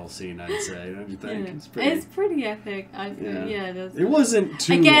battle scene, I'd say, don't you think? Yeah. It's pretty epic. It wasn't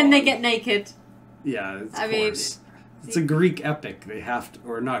too Again, long. they get naked. Yeah, of course. It's a Greek epic. They have to,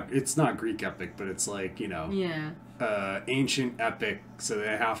 or not, it's not Greek epic, but it's like, you know, ancient epic, so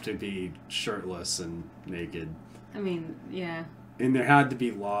they have to be shirtless and naked. I mean, yeah. And there had to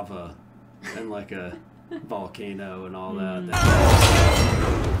be lava and like a volcano and all that.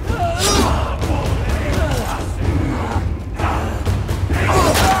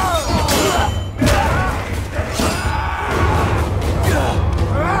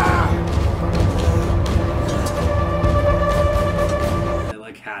 It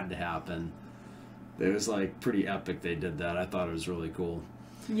like had to happen. It was like pretty epic they did that. I thought it was really cool.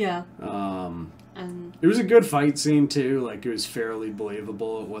 Yeah. It was a good fight scene too. Like, it was fairly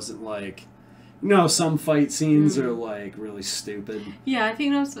believable. It wasn't like, you know, some fight scenes are like really stupid. Yeah, I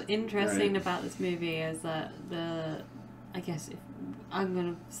think what's interesting about this movie is that I guess if I'm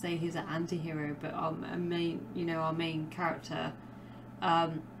gonna say he's an anti-hero, but our main character.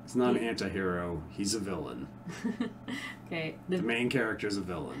 He's not an anti-hero. He's a villain. Okay. The main character is a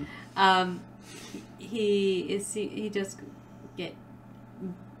villain. He does get,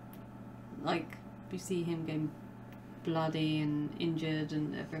 like, you see him getting bloody and injured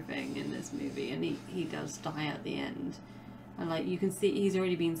and everything in this movie, and he does die at the end, and like you can see he's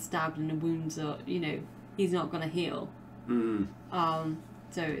already been stabbed and the wounds are, you know, he's not gonna heal.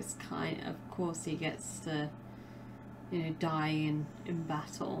 So it's of course he gets to, you know, die in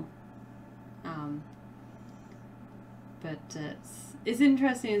battle. But it's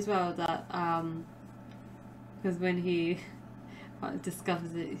interesting as well that because when he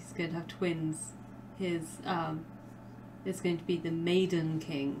discovers that he's going to have twins, it's going to be the Maiden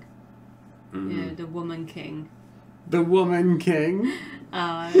King, you know, the Woman King. The Woman King.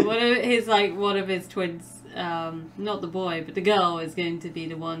 One of his twins, not the boy, but the girl, is going to be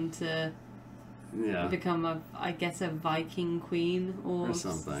the one to become I guess a Viking queen or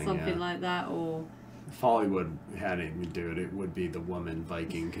something like that. Or if Hollywood had anything to do it would be the woman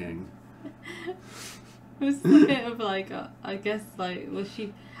Viking King. It was a bit of like, I guess, like, was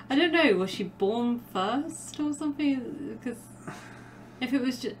she born first or something? Because if it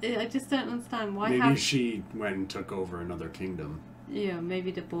was I just don't understand why. Maybe she went and took over another kingdom. Yeah,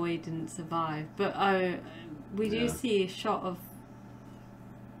 maybe the boy didn't survive. But we do see a shot of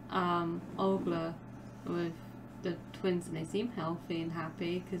Olga with the twins, and they seem healthy and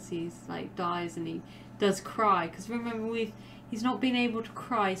happy because he's like dies and he does cry. Because remember, he's not been able to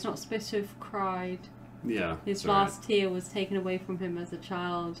cry. He's not supposed to have cried. Yeah. His last tear was taken away from him as a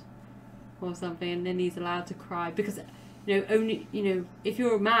child or something, and then he's allowed to cry because, you know, only, you know, if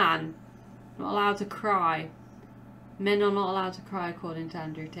you're a man, not allowed to cry. Men are not allowed to cry according to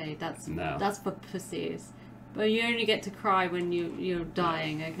Andrew Tate. That's for pussies. But you only get to cry when you're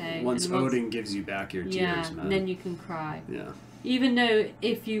dying, okay? Once Odin gives you back your tears, man. Then you can cry. Yeah. Even though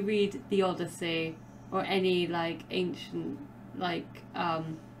if you read the Odyssey or any like ancient like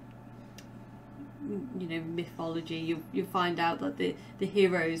you know, mythology, you find out that the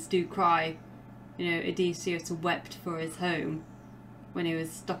heroes do cry. You know, Odysseus wept for his home when he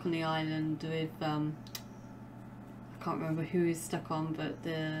was stuck on the island with I can't remember who he was stuck on, but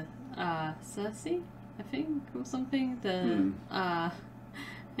the Circe, I think, or something.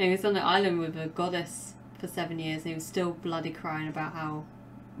 He was on the island with a goddess for 7 years, and he was still bloody crying about how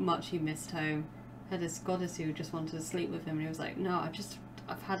much he missed home. Had this goddess who just wanted to sleep with him, and he was like, "No,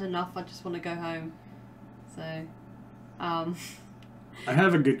 I've had enough. I just want to go home." So, I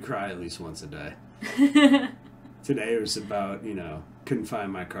have a good cry at least once a day. Today it was about, you know, couldn't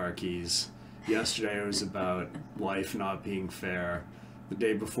find my car keys. Yesterday it was about life not being fair. The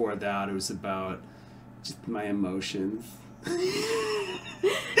day before that it was about just my emotions. What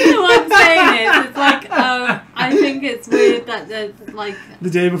I'm saying is, it's like, I think it's weird that there's like... The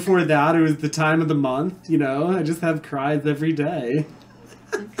day before that, it was the time of the month, you know? I just have cries every day.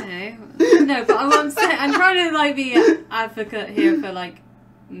 Okay. No, but what I'm saying, I'm trying to like be an advocate here for like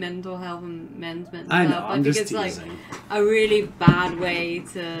mental health and men's mental I know, health. I'm think just it's teasing. like a really bad way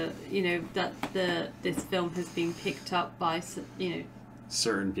to, you know, that this film has been picked up by, you know,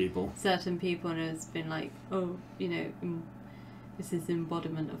 certain people, and has been like, oh, you know, this is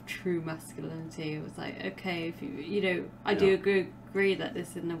embodiment of true masculinity. It was like, okay, if you know, I do agree that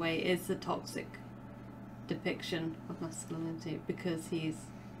this in a way is a toxic depiction of masculinity, because he's,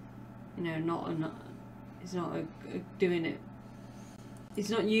 you know, he's not doing it. He's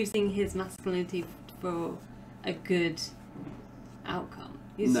not using his masculinity for a good outcome.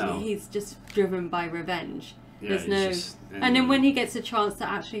 He's just driven by revenge. Yeah, There's and then when he gets a chance to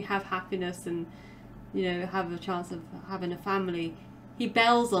actually have happiness and, you know, have a chance of having a family, he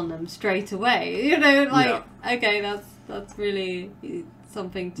bails on them straight away. You know, like, okay, that's really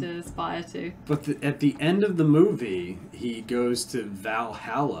something to aspire to. But at the end of the movie, he goes to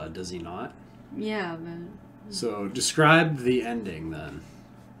Valhalla, does he not? Yeah, but... So, describe the ending, then.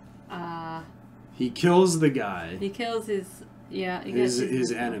 He kills the guy. He kills his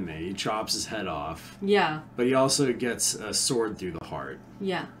enemy. He chops his head off. Yeah. But he also gets a sword through the heart.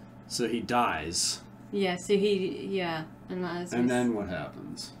 Yeah. So he dies. Yeah, so and then what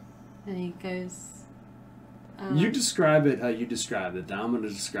happens? And he goes... you describe it how you described it. Then I'm going to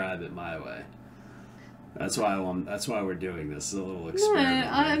describe it my way. That's why we're doing this. It's a little experiment.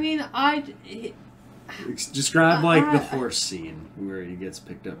 No, I mean, describe like the horse scene where he gets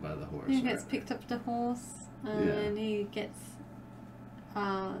picked up by the horse. He gets picked up the horse, and he gets.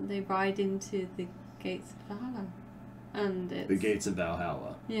 They ride into the gates of Valhalla, and it's the gates of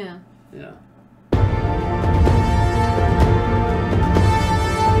Valhalla. Yeah. Yeah.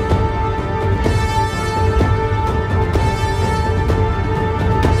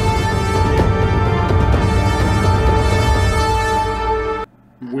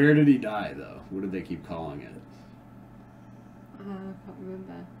 Where did he die, though? What did they keep calling it? I can't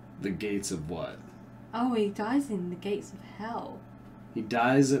remember. The gates of what? Oh, he dies in the gates of hell. He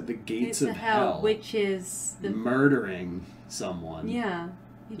dies at the gates of hell, which is the murdering someone. Yeah,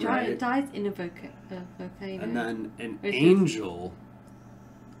 he dies in a volcano. And then an angel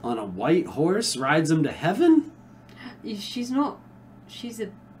on a white horse rides him to heaven. She's not. She's a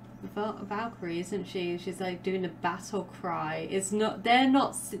Valkyrie, isn't she? She's like doing a battle cry. It's not. They're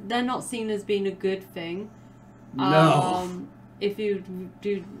not seen as being a good thing. No. If you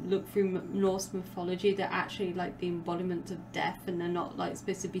do look through Norse mythology, they're actually like the embodiment of death, and they're not like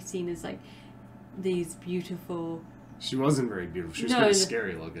supposed to be seen as like these beautiful. She wasn't very beautiful. She was kind of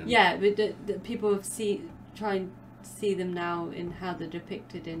scary looking. Yeah, but the people have try and see them now in how they're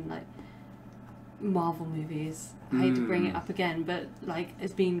depicted in like Marvel movies. I hate to bring it up again, but like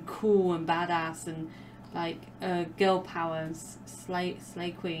as being cool and badass and like girl power and slay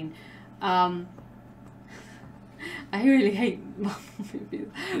queen. I really hate Marvel movies,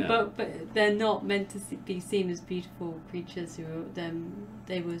 but they're not meant to be seen as beautiful creatures who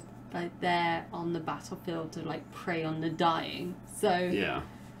they were like there on the battlefield to like prey on the dying. So yeah,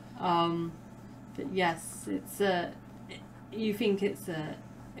 but yes, it's you think it's a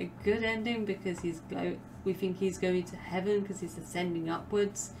good ending because we think he's going to heaven because he's ascending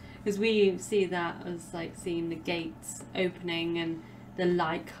upwards, because we see that as like seeing the gates opening and the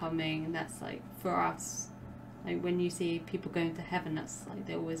light coming, and that's like for us. Like when you see people going to heaven, that's like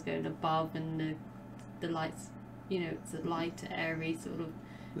they're always going above, and the lights, you know, it's a light, airy sort of.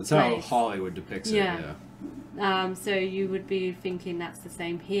 That's place. how Hollywood depicts it. Yeah. So you would be thinking that's the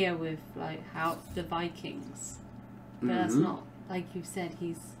same here with like how the Vikings, but that's not, like you said.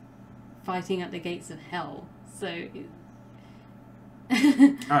 He's fighting at the gates of hell. So.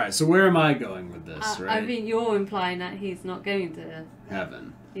 All right. So where am I going with this? Right. I mean, you're implying that he's not going to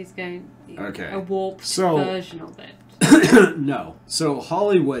heaven. He's going a warped version of it. No. So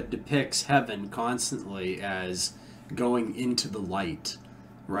Hollywood depicts heaven constantly as going into the light,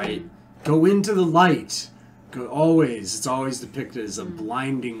 right? Go into the light. It's always depicted as a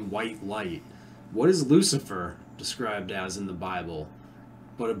blinding white light. What is Lucifer described as in the Bible?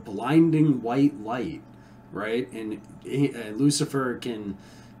 But a blinding white light, right? And Lucifer can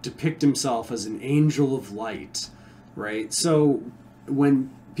depict himself as an angel of light, right? So when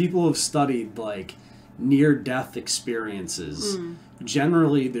people have studied like near-death experiences,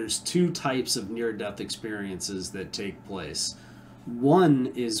 generally there's two types of near-death experiences that take place.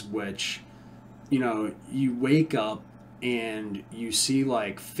 One is which, you know, you wake up and you see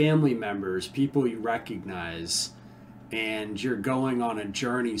like family members, people you recognize, and you're going on a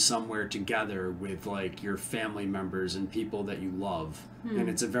journey somewhere together with like your family members and people that you love. And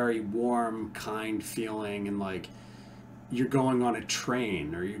it's a very warm, kind feeling, and like you're going on a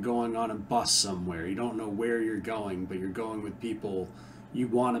train or you're going on a bus somewhere. You don't know where you're going, but you're going with people you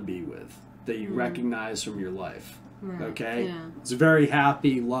want to be with, that you recognize from your life. Right. Okay? Yeah. It's very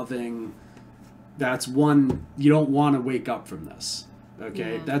happy, loving. That's one, you don't want to wake up from this.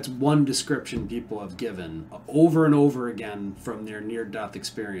 Okay? Yeah. That's one description people have given over and over again from their near-death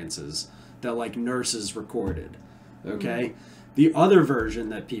experiences that, like, nurses recorded. Okay? The other version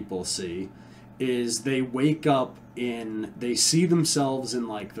that people see is they wake up they see themselves in,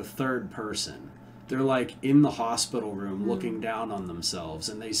 like, the third person. They're, like, in the hospital room looking down on themselves,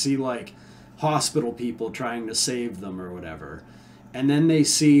 and they see, like, hospital people trying to save them or whatever. And then they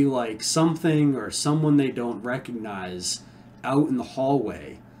see, like, something or someone they don't recognize out in the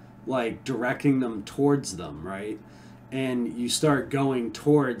hallway, like, directing them towards them, right? And you start going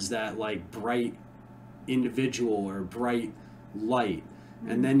towards that, like, bright individual or bright light.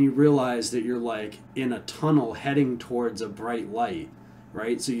 And then you realize that you're, like, in a tunnel heading towards a bright light,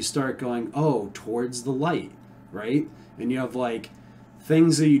 right? So you start going, oh, towards the light, right? And you have, like,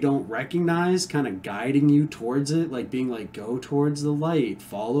 things that you don't recognize kind of guiding you towards it, like being like, go towards the light,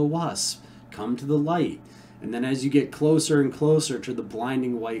 follow us, come to the light. And then as you get closer and closer to the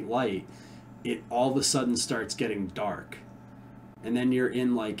blinding white light, it all of a sudden starts getting dark. And then you're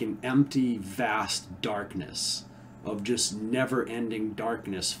in, like, an empty, vast darkness of just never-ending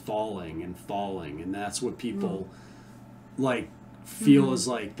darkness falling and falling. And that's what people, like, feel is,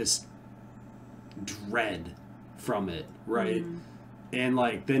 like, this dread from it, right? And,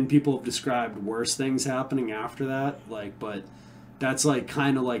 like, then people have described worse things happening after that, like, but that's, like,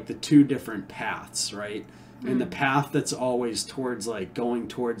 kind of like the two different paths, right? And the path that's always towards, like, going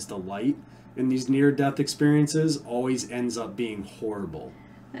towards the light in these near-death experiences always ends up being horrible.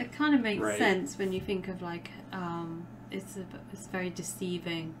 It kind of makes sense when you think of, like, it's very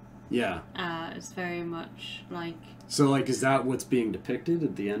deceiving. Yeah. It's very much like... So, like, is that what's being depicted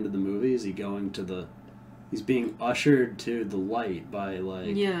at the end of the movie? Is he going to he's being ushered to the light by,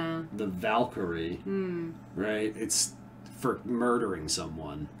 like, the Valkyrie, right? It's for murdering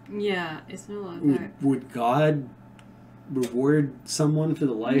someone. Yeah, it's not like that. Would God reward someone for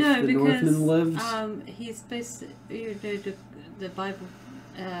the life the Northman lives? He's supposed to, you know, the Bible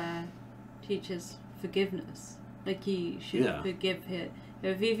teaches forgiveness. Like, he should forgive it.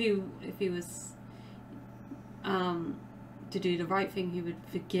 If he was to do the right thing, he would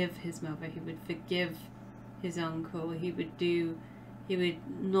forgive his mother. He would forgive his uncle. He would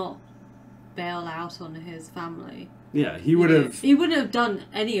not bail out on his family. Yeah, he would have... He wouldn't have done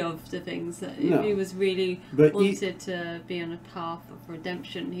any of the things that if he was really wanted to be on a path of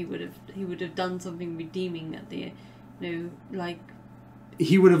redemption, he would have done something redeeming at the, like...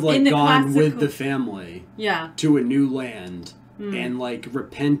 He would have, like, gone with the family to a new land and, like,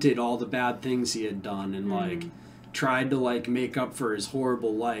 repented all the bad things he had done and, like, tried to, like, make up for his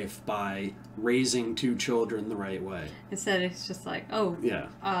horrible life by raising 2 children the right way. Instead, it's just like,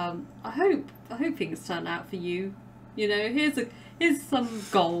 I hope things turn out for you. You know, here's some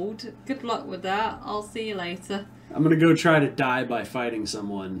gold. Good luck with that. I'll see you later. I'm gonna go try to die by fighting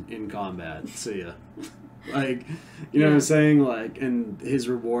someone in combat. See ya. Like, you know what I'm saying? Like, and his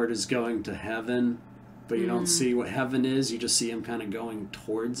reward is going to heaven, but you don't see what heaven is. You just see him kind of going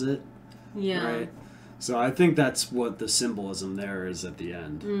towards it. Yeah. Right? So I think that's what the symbolism there is at the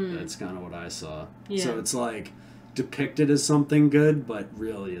end. That's kind of what I saw. Yeah. So it's like depicted as something good, but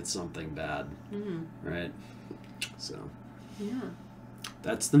really it's something bad. Right? So. Yeah.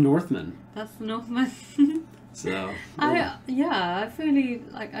 That's the Northman. That's the Northman. So. I really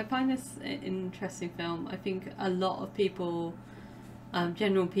I find this an interesting film. I think a lot of people,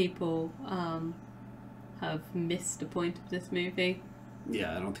 general people, have missed the point of this movie.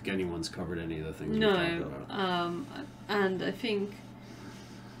 Yeah, I don't think anyone's covered any of the things we talked about. And I think,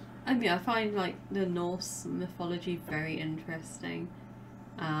 I find, like, the Norse mythology very interesting,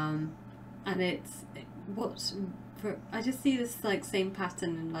 and I just see this, like, same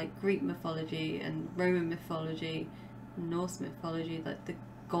pattern in, like, Greek mythology and Roman mythology, and Norse mythology. Like, the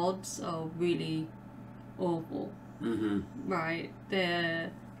gods are really awful, right? They're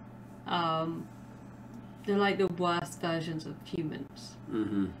like the worst versions of humans,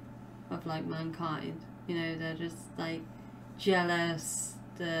 of, like, mankind. You know, they're just, like, jealous.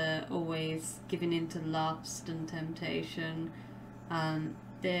 They're always giving into lust and temptation.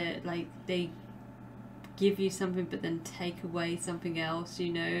 They're like, they give you something but then take away something else.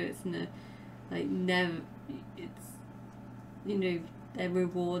 You know, it's never. It's, you know, their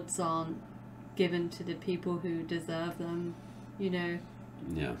rewards aren't given to the people who deserve them. You know.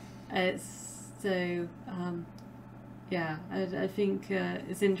 Yeah. It's. So, I think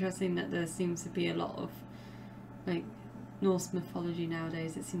it's interesting that there seems to be a lot of, like, Norse mythology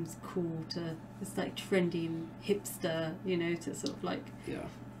nowadays. It seems cool to, it's like trendy and hipster, you know, to sort of like... Yeah.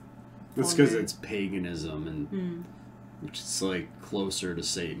 It's because it's paganism, and which is like closer to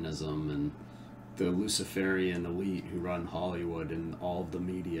Satanism, and the Luciferian elite who run Hollywood and all of the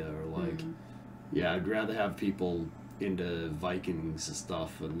media are like, yeah, I'd rather have people into Vikings and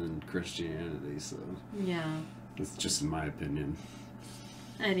stuff than Christianity, so... Yeah. It's just in my opinion.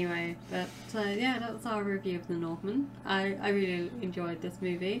 Anyway, but yeah, that was our review of The Northman. I really enjoyed this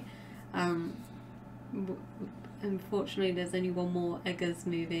movie. Unfortunately, there's only one more Eggers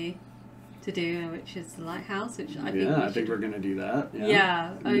movie to do, which is The Lighthouse, which I think we're gonna do that.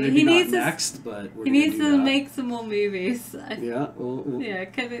 Yeah, Maybe he not needs next, but we're he needs to make some more movies. Yeah, we'll... Yeah,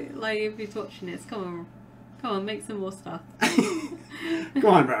 like if he's watching this, come on, make some more stuff. Come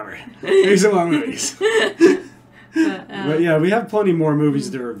on, Robert, make some more movies. But yeah, we have plenty more movies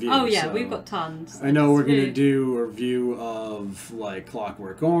to review. Oh yeah, so. We've got tons. I know we're gonna do a review of like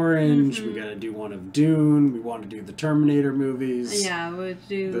Clockwork Orange. We're gonna do one of Dune. We want to do the Terminator movies. Yeah, we'll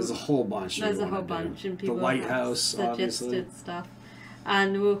do. There's a whole bunch. There's a whole bunch, and people the Lighthouse, have suggested obviously. stuff.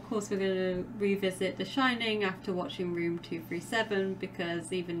 And of course, we're going to revisit The Shining after watching Room 237,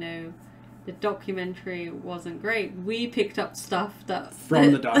 because even though the documentary wasn't great, we picked up stuff that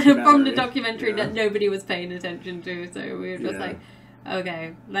from the documentary that nobody was paying attention to. So we were just like,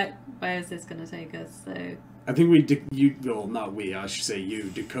 okay, where is this going to take us? So I think I should say you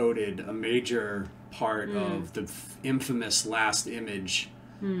decoded a major part of the infamous last image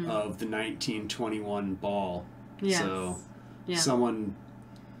of the 1921 ball. Yes. So someone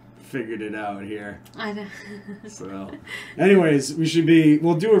figured it out here. I know. So, anyways,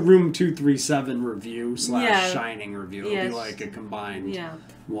 we'll do a Room 237 review / Shining review. It'll be like a combined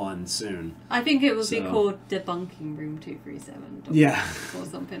one soon. I think it will be called Debunking Room 237. Or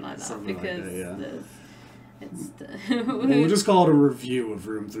something like that. Something because like that, we'll just call it a review of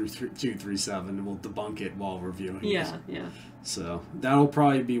Room 237, and we'll debunk it while reviewing it. Yeah. So that'll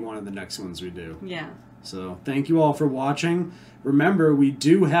probably be one of the next ones we do. Yeah. So thank you all for watching. Remember, we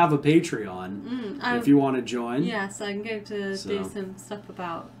do have a Patreon if you want to join. Yes, I'm going to do some stuff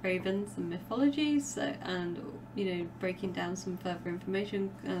about ravens and mythology, and breaking down some further information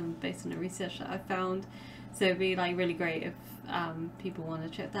based on the research that I found. So it'd be like really great if people want to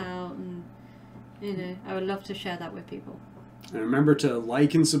check that out, and I would love to share that with people. And remember to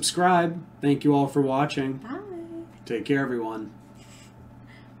like and subscribe. Thank you all for watching. Bye. Take care, everyone.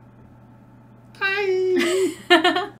 Bye.